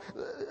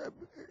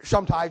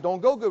 Some ties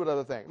don't go good with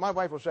other things. My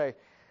wife will say,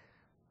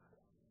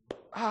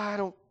 why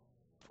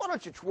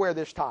don't you wear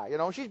this tie?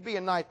 She's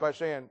being nice by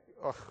saying,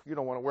 ugh, you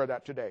don't want to wear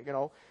that today,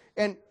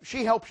 And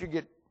she helps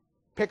you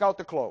pick out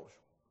the clothes.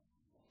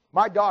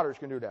 My daughters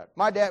can do that.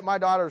 My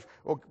daughters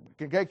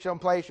can take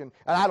someplace and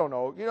I don't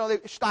know.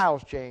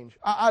 Styles change.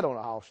 I don't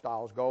know how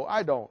styles go.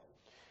 I don't.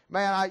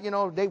 Man,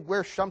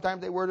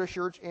 sometimes they wear their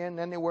shirts in,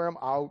 then they wear them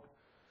out.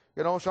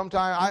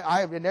 Sometimes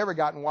I've never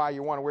gotten why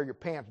you want to wear your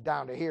pants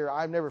down to here.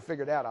 I've never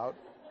figured that out.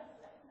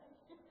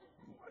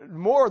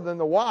 More than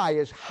the why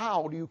is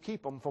how do you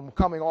keep them from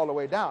coming all the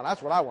way down?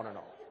 That's what I want to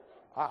know.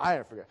 I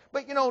never forget.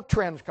 But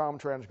trends come,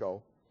 trends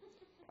go.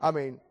 I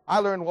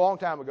learned a long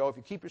time ago, if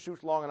you keep your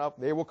suits long enough,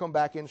 they will come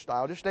back in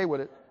style. Just stay with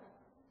it.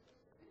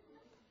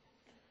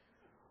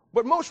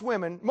 But most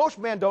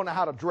men don't know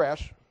how to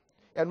dress,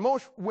 and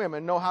most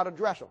women know how to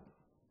dress them.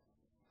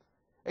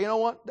 And you know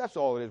what? That's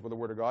all it is with the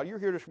Word of God. You're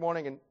here this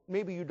morning, and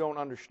maybe you don't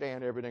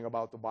understand everything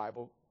about the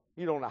Bible.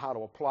 You don't know how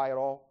to apply it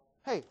all.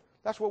 Hey,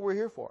 that's what we're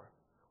here for.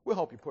 We'll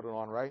help you put it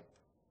on right.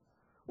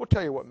 We'll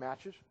tell you what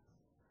matches.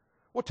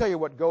 We'll tell you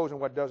what goes and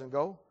what doesn't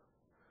go.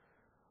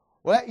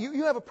 Well,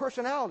 you have a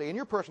personality, and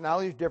your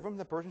personality is different from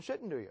the person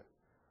sitting to you.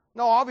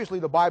 Now, obviously,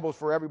 the Bible's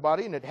for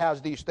everybody, and it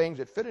has these things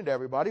that fit into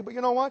everybody, but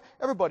you know what?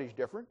 Everybody's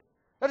different.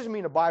 That doesn't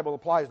mean the Bible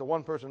applies to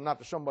one person and not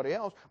to somebody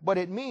else, but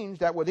it means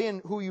that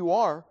within who you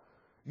are,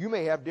 you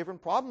may have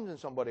different problems than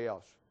somebody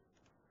else.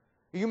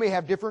 You may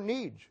have different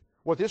needs.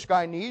 What this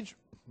guy needs,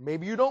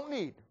 maybe you don't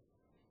need.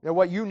 And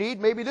what you need,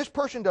 maybe this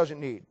person doesn't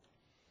need.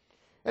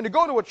 And to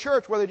go to a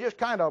church where they just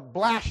kind of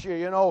blast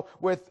you,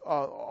 with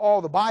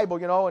all the Bible,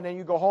 and then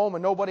you go home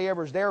and nobody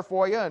ever is there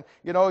for you, and,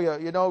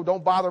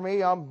 don't bother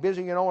me, I'm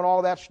busy, and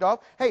all that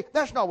stuff. Hey,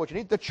 that's not what you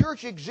need. The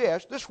church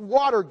exists. This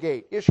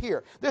Watergate is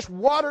here. This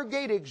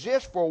Watergate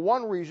exists for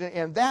one reason,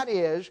 and that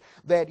is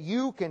that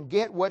you can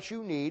get what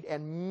you need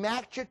and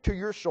match it to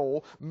your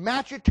soul,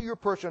 match it to your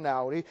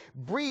personality,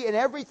 breathe in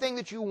everything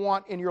that you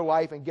want in your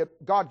life, and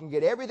God can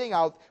get everything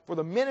out for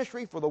the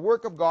ministry, for the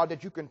work of God,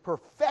 that you can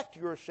perfect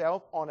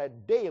yourself on a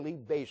daily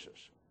basis.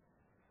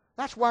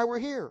 That's why we're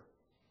here.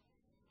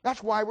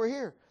 That's why we're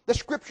here. The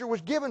Scripture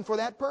was given for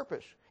that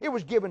purpose. It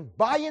was given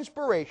by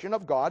inspiration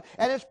of God,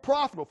 and it's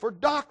profitable for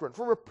doctrine,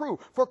 for reproof,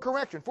 for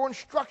correction, for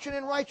instruction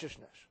in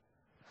righteousness,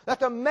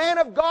 that the man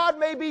of God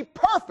may be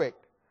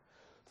perfect,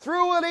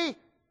 thoroughly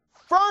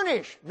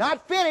furnished,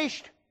 not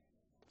finished,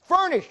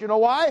 furnished. You know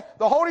why?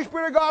 The Holy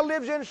Spirit of God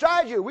lives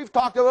inside you. We've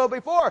talked a little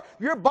before.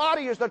 Your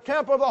body is the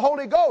temple of the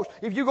Holy Ghost.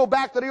 If you go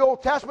back to the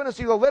Old Testament and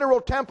see the literal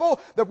temple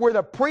where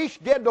the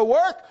priest did the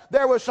work,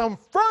 there was some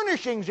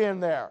furnishings in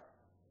there.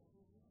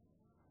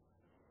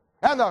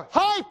 And the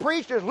high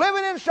priest is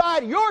living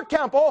inside your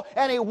temple,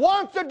 and he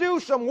wants to do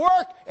some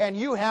work, and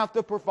you have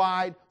to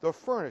provide the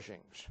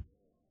furnishings.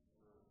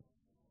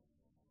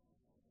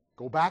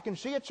 Go back and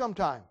see it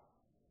sometime.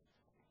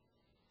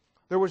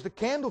 There was the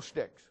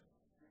candlesticks.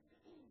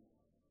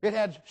 It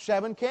had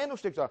 7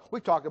 candlesticks on it. We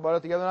talked about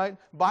it the other night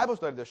in Bible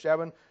study, the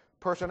 7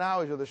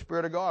 personalities of the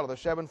Spirit of God, or the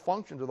 7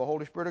 functions of the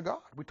Holy Spirit of God.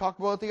 We talked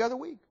about it the other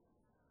week.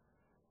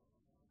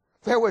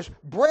 There was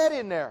bread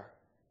in there.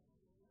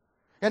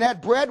 And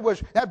that bread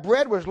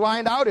was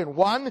lined out in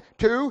 1,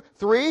 2,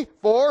 3,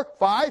 4,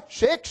 5,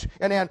 6,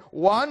 and then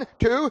 1,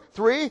 2,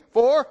 3,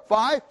 4,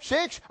 5,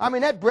 6. I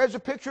mean, that bread's a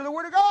picture of the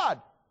Word of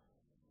God.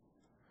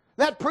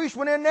 That priest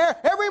went in there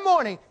every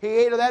morning. He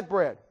ate of that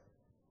bread.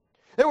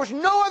 There was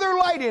no other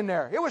light in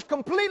there. It was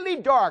completely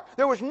dark.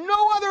 There was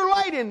no other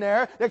light in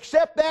there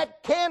except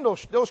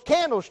those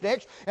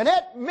candlesticks, and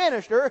that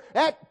minister,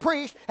 that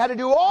priest, had to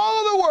do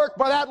all the work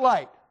by that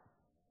light.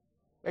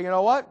 And you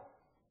know what?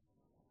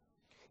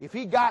 If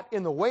he got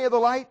in the way of the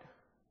light,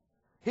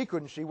 he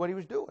couldn't see what he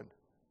was doing.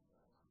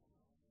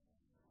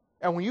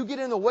 And when you get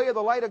in the way of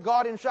the light of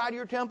God inside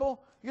your temple,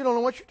 you don't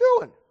know what you're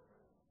doing.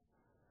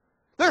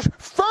 There's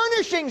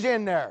furnishings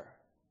in there.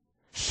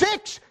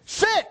 6,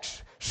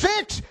 6.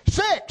 6,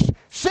 6.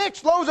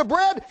 6 loaves of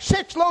bread,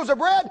 6 loaves of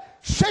bread,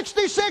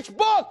 66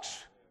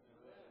 books.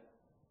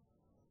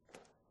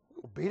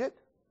 You'll beat it.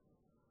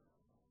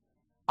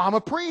 I'm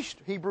a priest,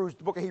 the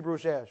book of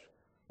Hebrews says.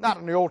 Not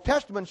in the Old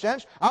Testament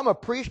sense. I'm a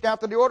priest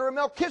after the order of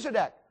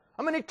Melchizedek.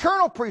 I'm an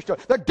eternal priesthood.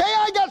 The day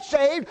I got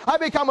saved, I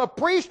become a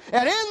priest,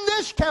 and in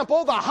this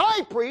temple, the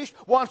high priest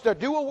wants to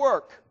do a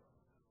work.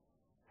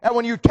 And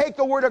when you take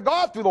the Word of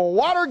God through the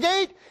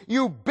Watergate,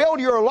 you build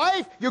your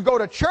life, you go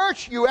to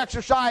church, you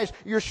exercise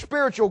your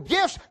spiritual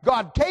gifts,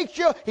 God takes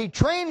you, He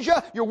trains you,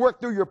 you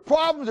work through your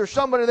problems, there's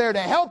somebody there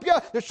to help you,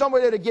 there's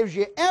somebody there that gives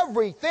you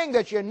everything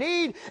that you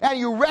need, and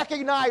you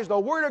recognize the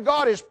Word of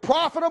God is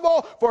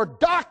profitable for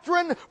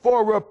doctrine,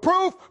 for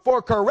reproof,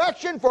 for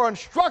correction, for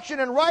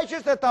instruction in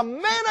righteousness, that the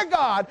man of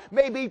God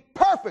may be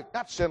perfect,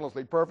 not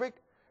sinlessly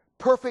perfect,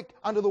 perfect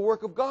unto the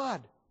work of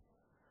God.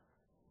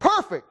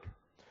 Perfect.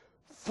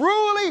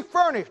 Thoroughly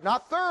furnished,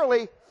 not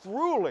thoroughly,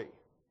 thoroughly,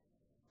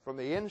 from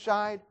the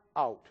inside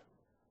out,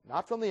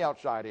 not from the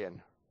outside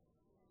in.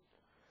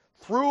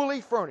 Thoroughly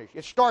furnished.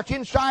 It starts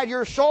inside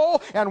your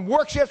soul and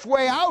works its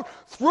way out.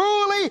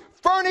 Thoroughly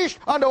furnished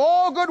unto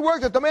all good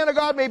works, that the man of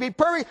God may be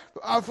perfect,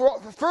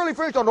 thoroughly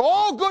furnished unto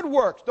all good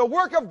works. The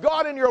work of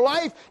God in your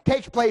life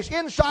takes place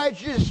inside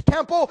this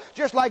temple,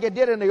 just like it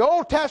did in the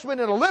Old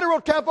Testament in a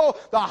literal temple.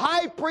 The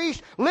high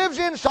priest lives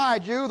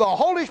inside you, the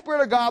Holy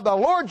Spirit of God, the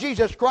Lord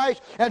Jesus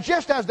Christ, and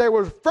just as there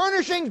were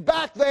furnishings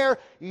back there,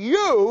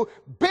 you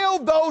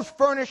build those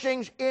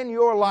furnishings in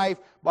your life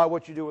by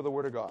what you do with the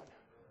Word of God.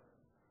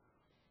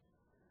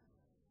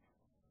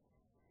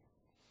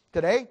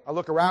 Today, I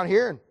look around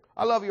here, and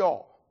I love you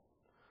all.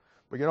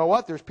 But you know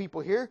what? There's people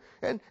here,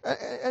 and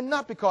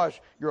not because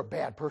you're a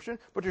bad person,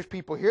 but there's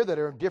people here that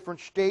are in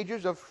different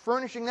stages of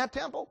furnishing that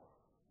temple.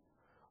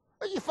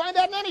 You find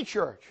that in any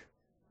church.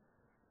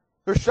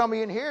 There's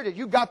somebody in here that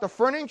you got the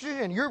furnishings,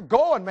 and you're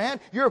going, man.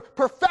 You're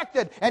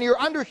perfected, and your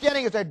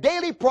understanding is a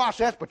daily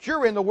process, but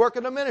you're in the work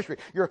of the ministry.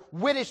 You're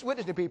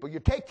witnessing to people. You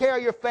take care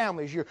of your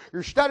families. You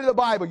study the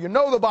Bible. You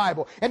know the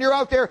Bible. And you're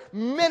out there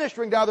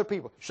ministering to other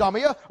people. Some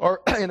of you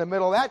are in the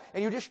middle of that,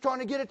 and you're just trying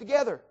to get it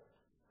together.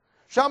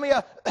 Some of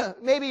you,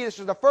 maybe this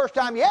is the first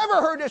time you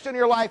ever heard this in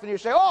your life, and you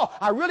say, oh,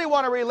 I really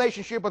want a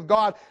relationship with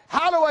God.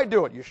 How do I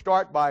do it? You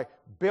start by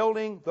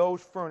building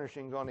those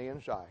furnishings on the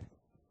inside.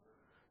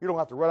 You don't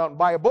have to run out and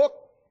buy a book.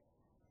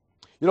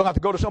 You don't have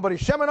to go to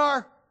somebody's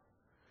seminar.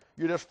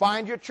 You just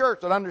find your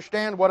church that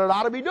understands what it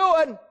ought to be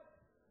doing,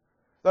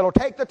 that'll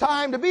take the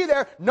time to be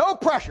there. No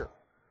pressure.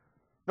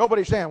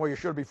 Nobody's saying, well, you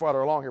should be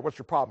farther along here. What's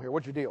your problem here?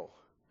 What's your deal?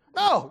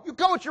 No, you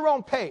go at your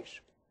own pace.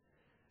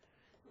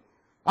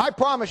 I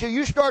promise you,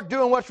 you start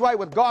doing what's right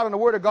with God and the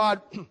Word of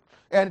God,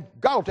 and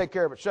God will take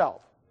care of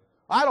itself.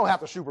 I don't have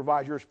to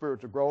supervise your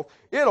spiritual growth.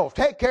 It'll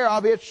take care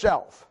of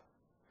itself.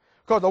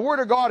 Because the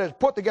Word of God is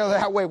put together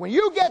that way. When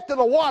you get to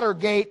the water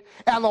gate,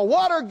 and the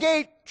water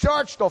gate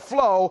starts to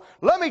flow,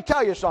 let me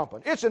tell you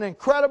something. It's an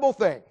incredible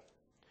thing.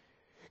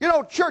 You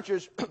know,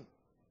 churches,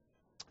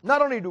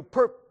 not only do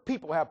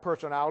people have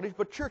personalities,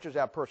 but churches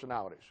have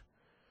personalities.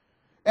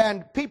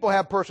 And people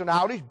have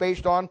personalities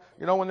based on,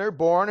 you know, when they're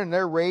born and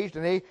they're raised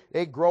and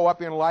they grow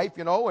up in life,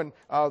 you know, and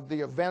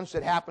the events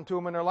that happen to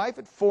them in their life,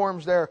 it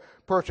forms their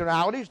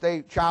personalities.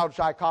 Child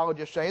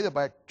psychologists say that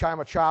by the time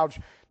a child's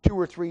 2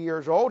 or 3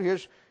 years old,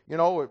 his, you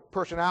know,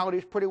 personality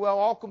is pretty well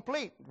all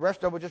complete. The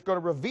rest of it is just going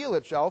to reveal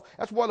itself.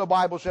 That's why the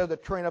Bible says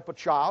that train up a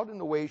child in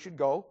the way he should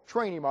go.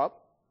 Train him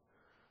up.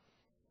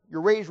 You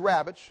raise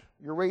rabbits.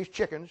 You raise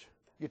chickens.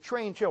 You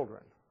train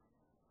children.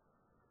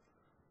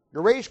 You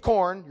raise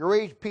corn, you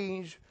raise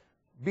peas,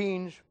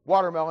 beans,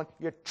 watermelon.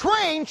 You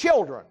train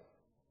children.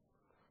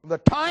 From the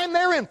time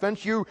they're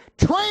infants, you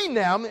train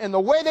them in the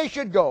way they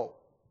should go.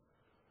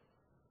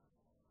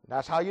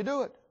 That's how you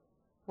do it.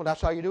 Well,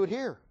 that's how you do it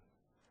here.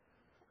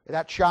 If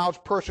that child's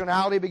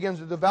personality begins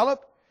to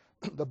develop,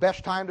 the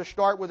best time to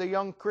start with a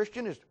young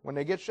Christian is when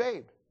they get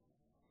saved.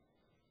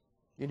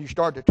 And you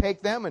start to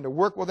take them and to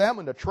work with them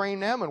and to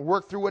train them and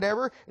work through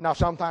whatever. Now,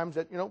 sometimes,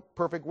 that, you know,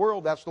 perfect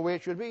world, that's the way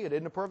it should be. It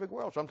isn't a perfect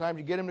world. Sometimes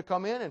you get them to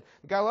come in and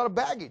they've got a lot of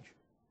baggage.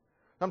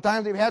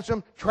 Sometimes they've had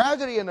some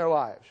tragedy in their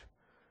lives.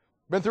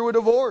 Been through a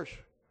divorce.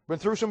 Been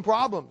through some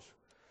problems.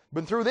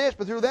 Been through this,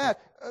 been through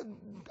that.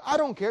 I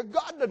don't care.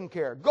 God doesn't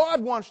care. God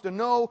wants to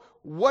know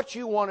what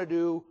you want to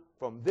do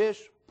from this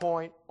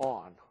point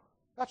on.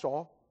 That's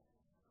all.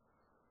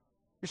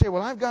 You say,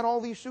 well, I've got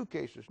all these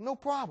suitcases. No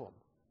problem.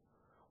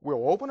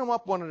 We'll open them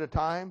up one at a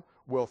time.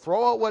 We'll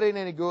throw out what ain't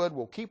any good.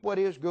 We'll keep what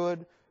is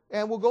good.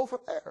 And we'll go from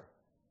there.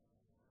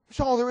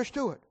 That's all there is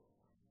to it.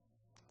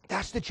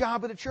 That's the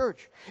job of the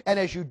church. And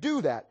as you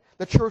do that,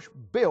 the church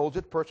builds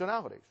its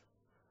personalities.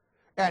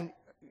 And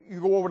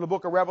you go over to the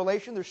book of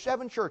Revelation, there's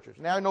 7 churches.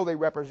 Now, I know they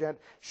represent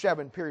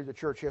 7 periods of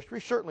church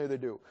history. Certainly they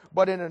do.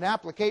 But in an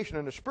application,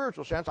 in a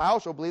spiritual sense, I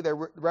also believe they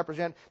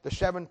represent the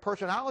 7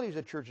 personalities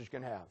that churches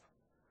can have.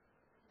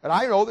 And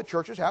I know that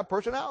churches have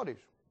personalities.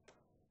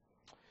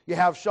 You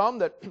have some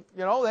that, you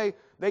know,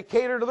 they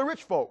cater to the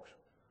rich folks.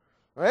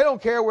 They don't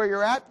care where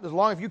you're at. As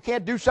long as you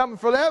can't do something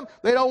for them,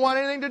 they don't want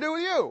anything to do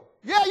with you.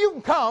 Yeah, you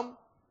can come.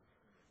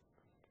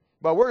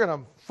 But we're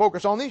going to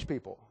focus on these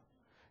people.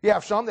 You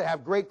have some that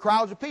have great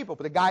crowds of people,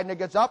 but the guy that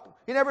gets up,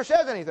 he never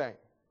says anything.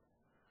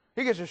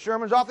 He gets his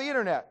sermons off the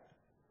internet.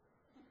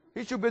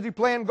 He's too busy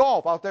playing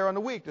golf out there on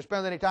the week to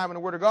spend any time in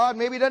the Word of God.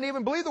 Maybe he doesn't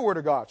even believe the Word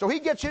of God. So he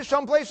gets his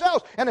someplace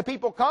else. And the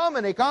people come,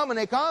 and they come, and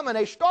they come, and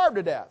they starve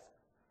to death.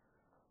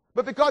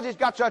 But because he's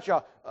got such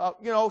a,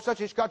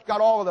 he's got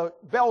all of the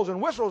bells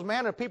and whistles,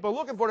 man, that people are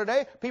looking for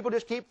today, people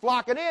just keep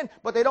flocking in,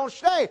 but they don't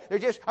stay. They're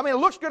just, it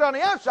looks good on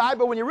the outside,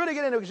 but when you really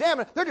get into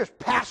examine, they're just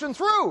passing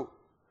through.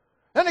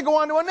 Then they go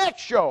on to a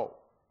next show.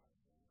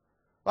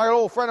 Like an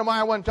old friend of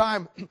mine one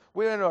time,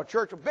 we went to a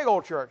church, a big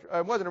old church.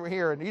 It wasn't over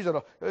here, and he's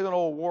an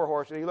old war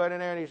horse, and he let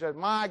in there and he said,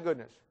 my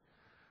goodness.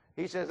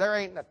 He says, there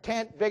ain't a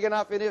tent big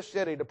enough in this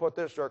city to put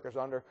this circus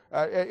under.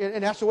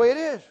 And that's the way it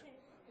is.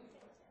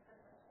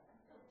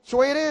 That's the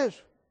way it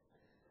is.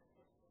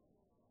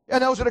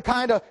 And those are the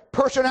kind of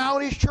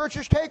personalities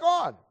churches take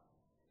on.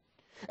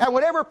 And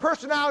whatever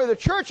personality the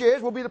church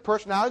is will be the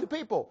personality of the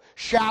people.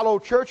 Shallow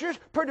churches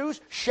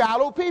produce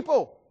shallow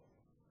people.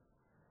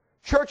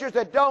 Churches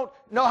that don't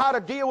know how to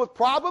deal with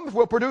problems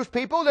will produce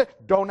people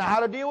that don't know how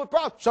to deal with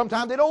problems.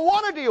 Sometimes they don't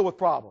want to deal with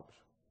problems.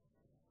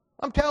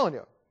 I'm telling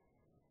you.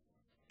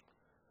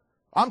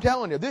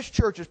 This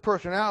church's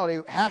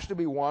personality has to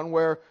be one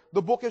where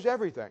the book is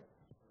everything.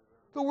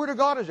 The Word of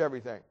God is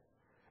everything.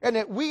 And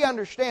that we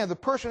understand the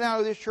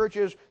personality of this church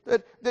is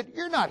that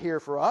you're not here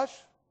for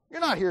us.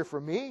 You're not here for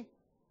me.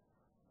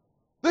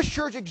 This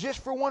church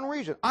exists for one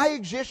reason. I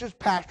exist as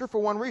pastor for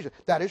one reason.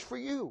 That is for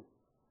you.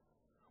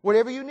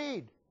 Whatever you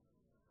need.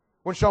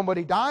 When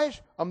somebody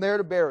dies, I'm there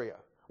to bury you.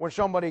 When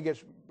somebody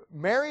gets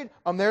married,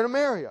 I'm there to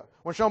marry you.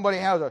 When somebody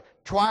has a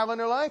trial in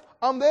their life,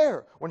 I'm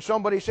there. When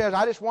somebody says,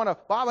 I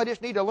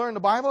just need to learn the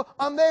Bible,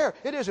 I'm there.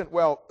 It isn't,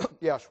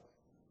 yes,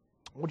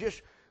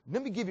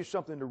 let me give you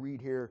something to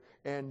read here,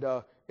 and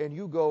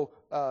you go,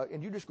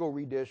 and you just go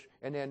read this,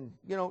 and then,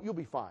 you'll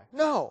be fine.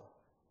 No,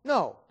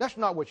 that's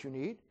not what you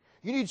need.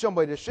 You need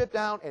somebody to sit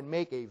down and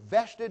make a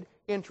vested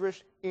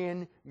interest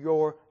in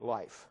your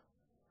life.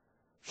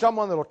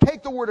 Someone that will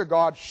take the Word of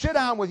God, sit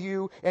down with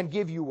you, and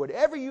give you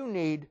whatever you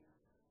need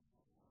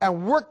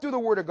and work through the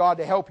Word of God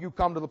to help you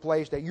come to the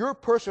place that your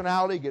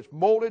personality gets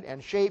molded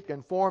and shaped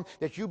and formed,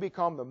 that you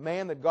become the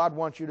man that God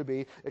wants you to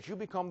be, that you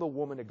become the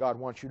woman that God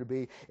wants you to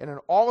be. And in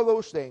all of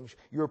those things,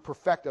 you're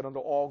perfected unto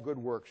all good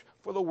works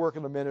for the work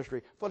of the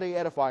ministry, for the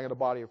edifying of the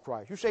body of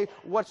Christ. You say,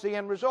 what's the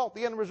end result?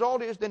 The end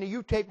result is then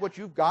you take what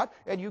you've got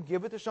and you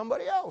give it to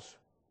somebody else.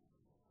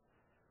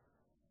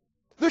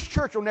 This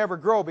church will never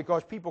grow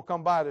because people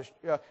come by this.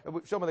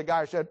 Some of the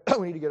guys said,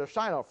 we need to get a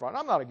sign out front.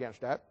 I'm not against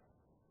that.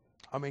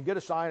 I mean, get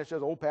a sign that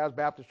says Old Paths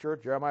Baptist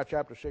Church, Jeremiah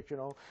chapter 6, and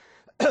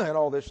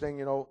all this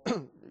thing,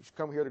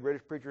 come here, the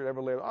greatest preacher that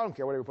ever lived. I don't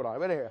care whatever you put on it.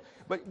 But anyway,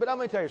 but I'm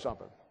going to tell you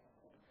something.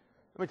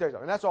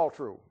 And that's all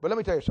true. But let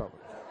me tell you something.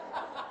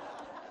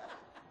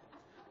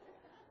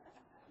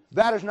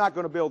 That is not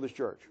going to build this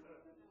church.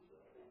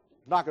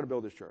 Not going to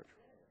build this church.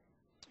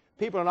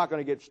 People are not going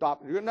to get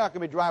stopped. You're not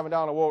going to be driving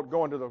down the road,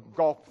 going to the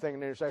golf thing,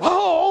 and they say,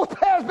 oh, Old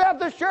Paths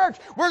Baptist Church,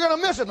 we're going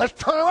to miss it. Let's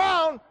turn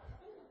around.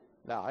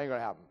 No, it ain't going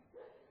to happen. It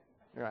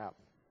ain't going to happen.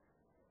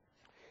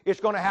 It's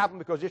going to happen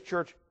because this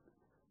church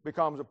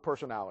becomes a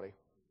personality.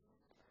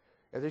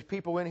 If there's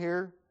people in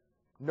here,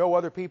 no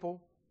other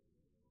people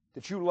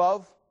that you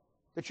love,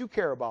 that you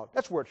care about,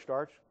 that's where it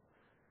starts.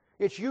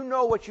 It's you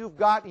know what you've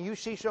got, and you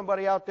see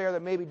somebody out there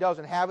that maybe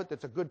doesn't have it,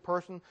 that's a good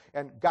person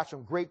and got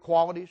some great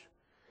qualities,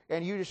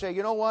 and you just say,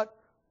 you know what?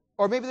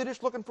 Or maybe they're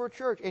just looking for a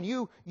church, and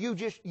you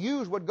just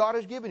use what God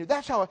has given you.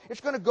 That's how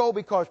it's going to go,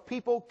 because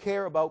people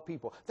care about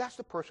people. That's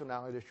the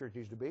personality this church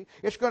needs to be.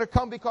 It's going to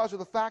come because of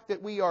the fact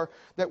that we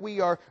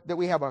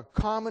have a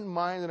common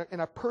mind,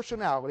 and a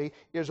personality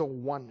is a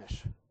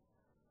oneness.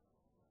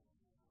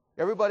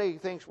 Everybody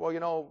thinks,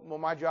 well,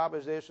 my job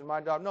is this and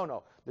my job.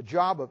 No. The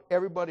job of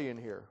everybody in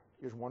here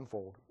is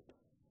onefold.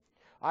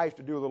 I used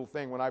to do a little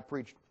thing when I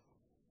preached.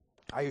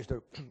 I used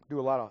to do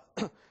a lot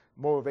of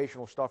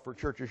motivational stuff for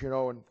churches,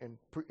 and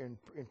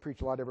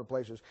preach a lot of different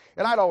places.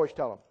 And I'd always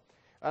tell them,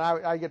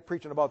 and I'd get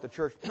preaching about the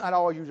church, I'd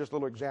always use this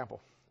little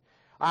example.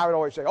 I would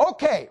always say,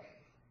 okay,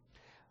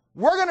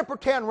 we're going to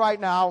pretend right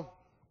now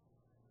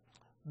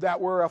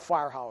that we're a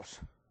firehouse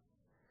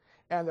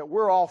and that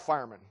we're all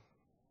firemen.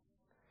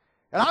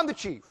 And I'm the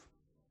chief.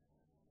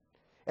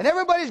 And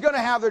everybody's going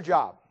to have their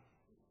job.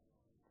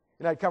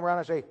 And I'd come around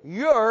and say,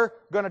 you're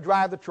going to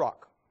drive the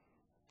truck.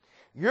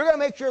 You're going to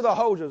make sure the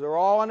hoses are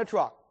all on the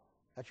truck.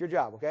 That's your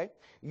job, okay?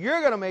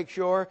 You're going to make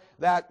sure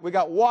that we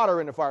got water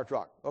in the fire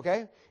truck,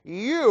 okay?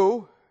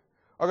 You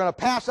are going to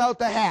pass out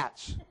the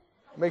hats.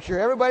 Make sure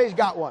everybody's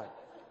got one.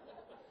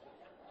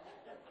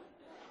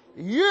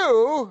 I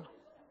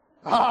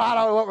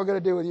don't know what we're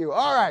going to do with you.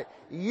 All right,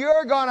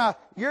 you're gonna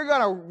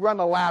run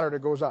the ladder that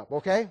goes up,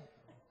 okay?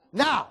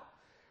 Now,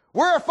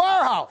 we're a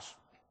firehouse.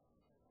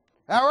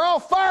 Now we're all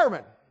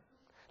firemen.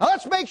 Now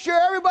let's make sure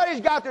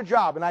everybody's got their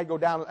job. And I'd go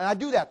down, and I'd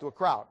do that to a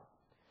crowd.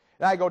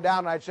 And I'd go down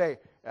and I'd say,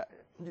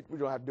 we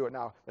don't have to do it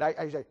now. But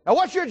I'd say, now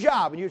what's your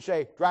job? And you'd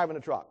say, driving the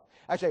truck.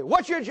 I'd say,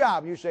 what's your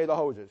job? And you'd say, the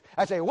hoses.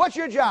 I'd say, what's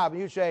your job?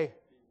 And you'd say,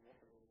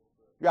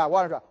 yeah,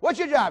 water truck. What's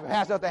your job? And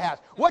pass out the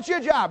hats. What's your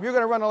job? You're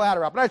going to run the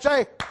ladder up. And I'd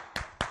say,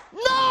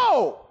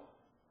 no!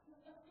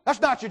 That's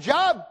not your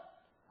job.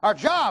 Our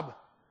job,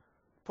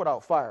 put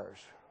out fires.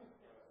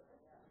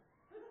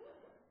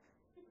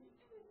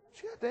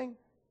 See that thing?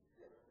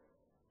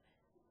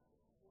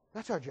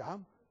 That's our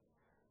job.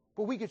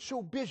 But we get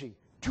so busy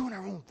doing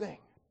our own thing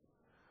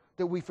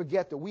that we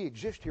forget that we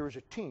exist here as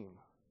a team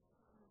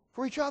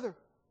for each other.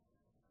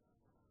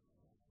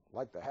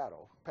 Like the hat,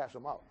 I'll pass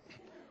them out.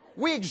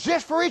 We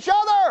exist for each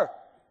other.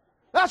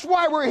 That's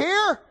why we're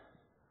here.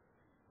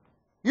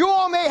 You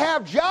all may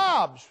have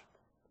jobs.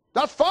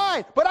 That's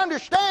fine. But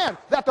understand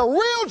that the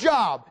real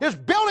job is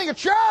building a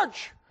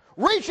church,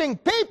 reaching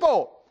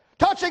people,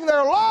 touching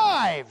their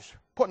lives,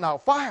 putting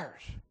out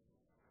fires.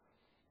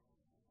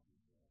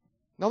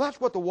 Now that's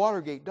what the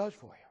Watergate does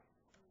for you.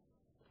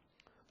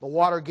 The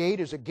Watergate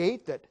is a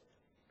gate that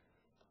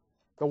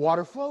the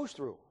water flows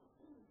through.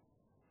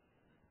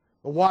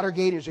 The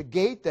Watergate is a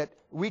gate that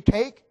we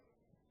take,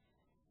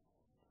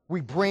 we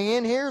bring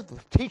in here, the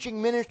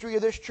teaching ministry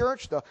of this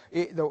church, the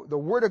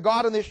Word of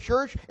God in this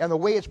church, and the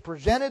way it's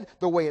presented,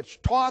 the way it's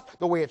taught,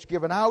 the way it's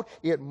given out,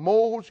 it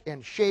molds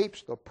and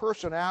shapes the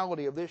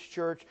personality of this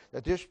church,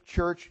 that this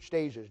church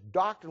stays as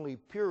doctrinally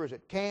pure as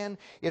it can.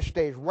 It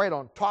stays right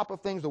on top of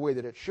things the way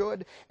that it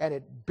should, and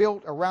it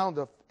built around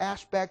the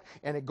aspect,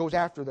 and it goes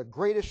after the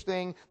greatest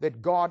thing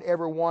that God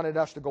ever wanted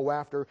us to go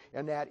after,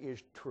 and that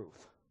is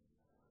truth.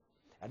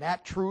 And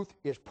that truth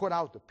is put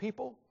out to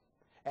people,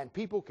 and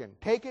people can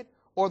take it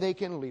or they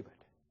can leave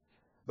it.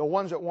 The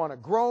ones that want to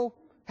grow,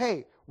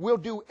 hey, we'll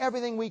do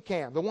everything we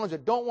can. The ones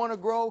that don't want to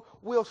grow,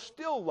 we'll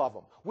still love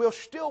them. We'll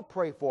still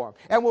pray for them.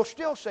 And we'll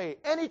still say,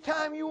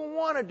 anytime you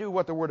want to do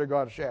what the Word of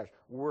God says,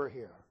 we're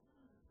here.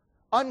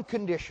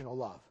 Unconditional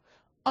love,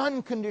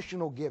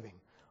 unconditional giving,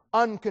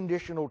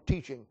 unconditional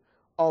teaching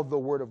of the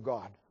Word of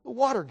God. The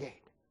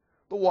Watergate.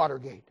 The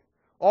Watergate.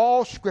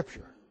 All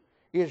Scripture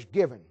is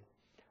given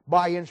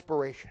by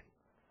inspiration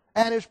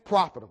and is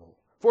profitable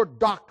for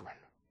doctrine,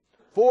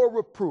 for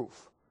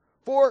reproof,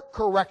 for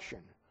correction,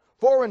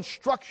 for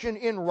instruction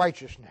in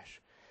righteousness.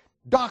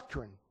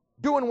 Doctrine,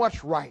 doing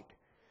what's right,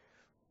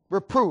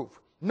 reproof,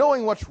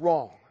 knowing what's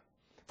wrong,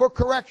 for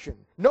correction,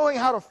 knowing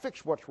how to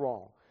fix what's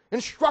wrong,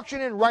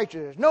 instruction in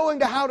righteousness, knowing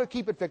how to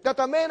keep it fixed, that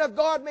the man of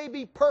God may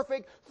be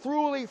perfect,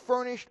 thoroughly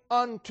furnished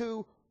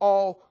unto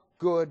all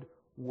good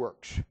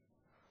works.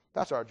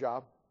 That's our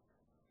job.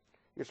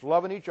 It's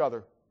loving each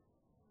other,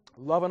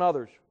 loving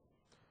others,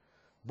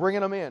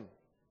 bringing them in,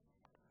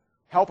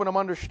 helping them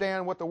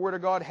understand what the Word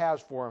of God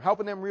has for them,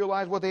 helping them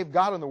realize what they've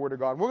got in the Word of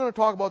God. And we're going to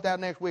talk about that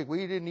next week.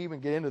 We didn't even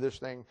get into this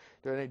thing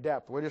to any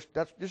depth.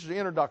 This is the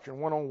introduction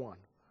 101.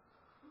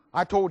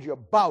 I told you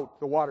about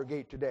the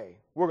Watergate today.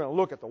 We're going to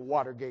look at the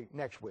Watergate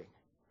next week.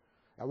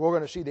 And we're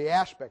going to see the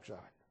aspects of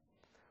it.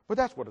 But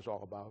that's what it's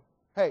all about.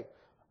 Hey,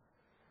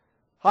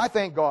 I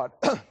thank God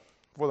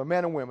for the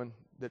men and women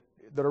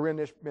that are in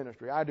this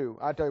ministry. I do.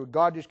 I tell you,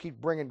 God just keeps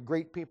bringing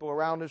great people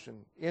around us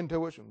and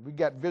into us, and we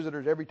got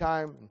visitors every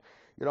time. And,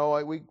 you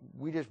know,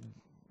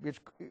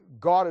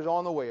 God is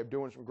on the way of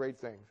doing some great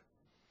things.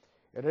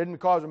 And it didn't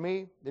because of me,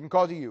 it didn't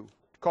because of you,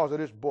 it's because of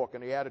this book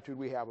and the attitude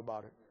we have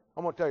about it.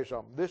 I'm going to tell you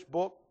something. This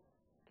book,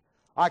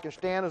 I can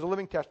stand as a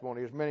living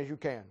testimony, as many as you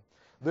can.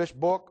 This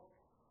book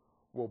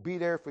will be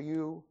there for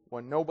you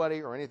when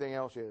nobody or anything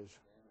else is.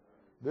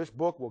 This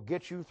book will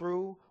get you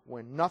through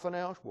when nothing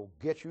else will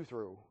get you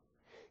through.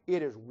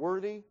 It is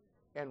worthy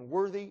and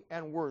worthy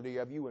and worthy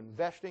of you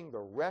investing the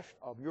rest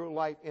of your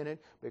life in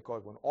it,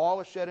 because when all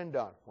is said and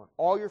done, when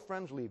all your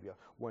friends leave you,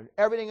 when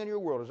everything in your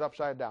world is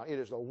upside down, it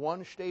is the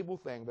one stable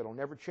thing that will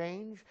never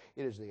change.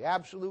 It is the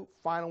absolute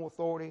final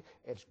authority.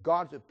 It's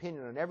God's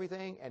opinion on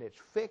everything, and it's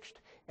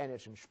fixed, and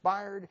it's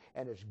inspired,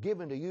 and it's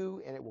given to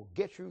you, and it will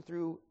get you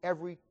through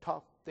every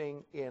tough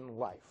thing in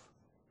life.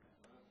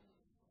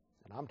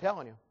 And I'm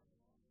telling you,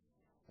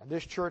 and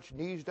this church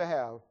needs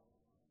to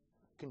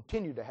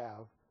continue to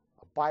have,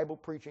 a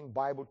Bible-preaching,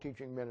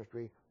 Bible-teaching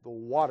ministry, the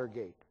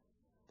Watergate.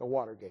 The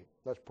Watergate.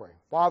 Let's pray.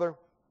 Father,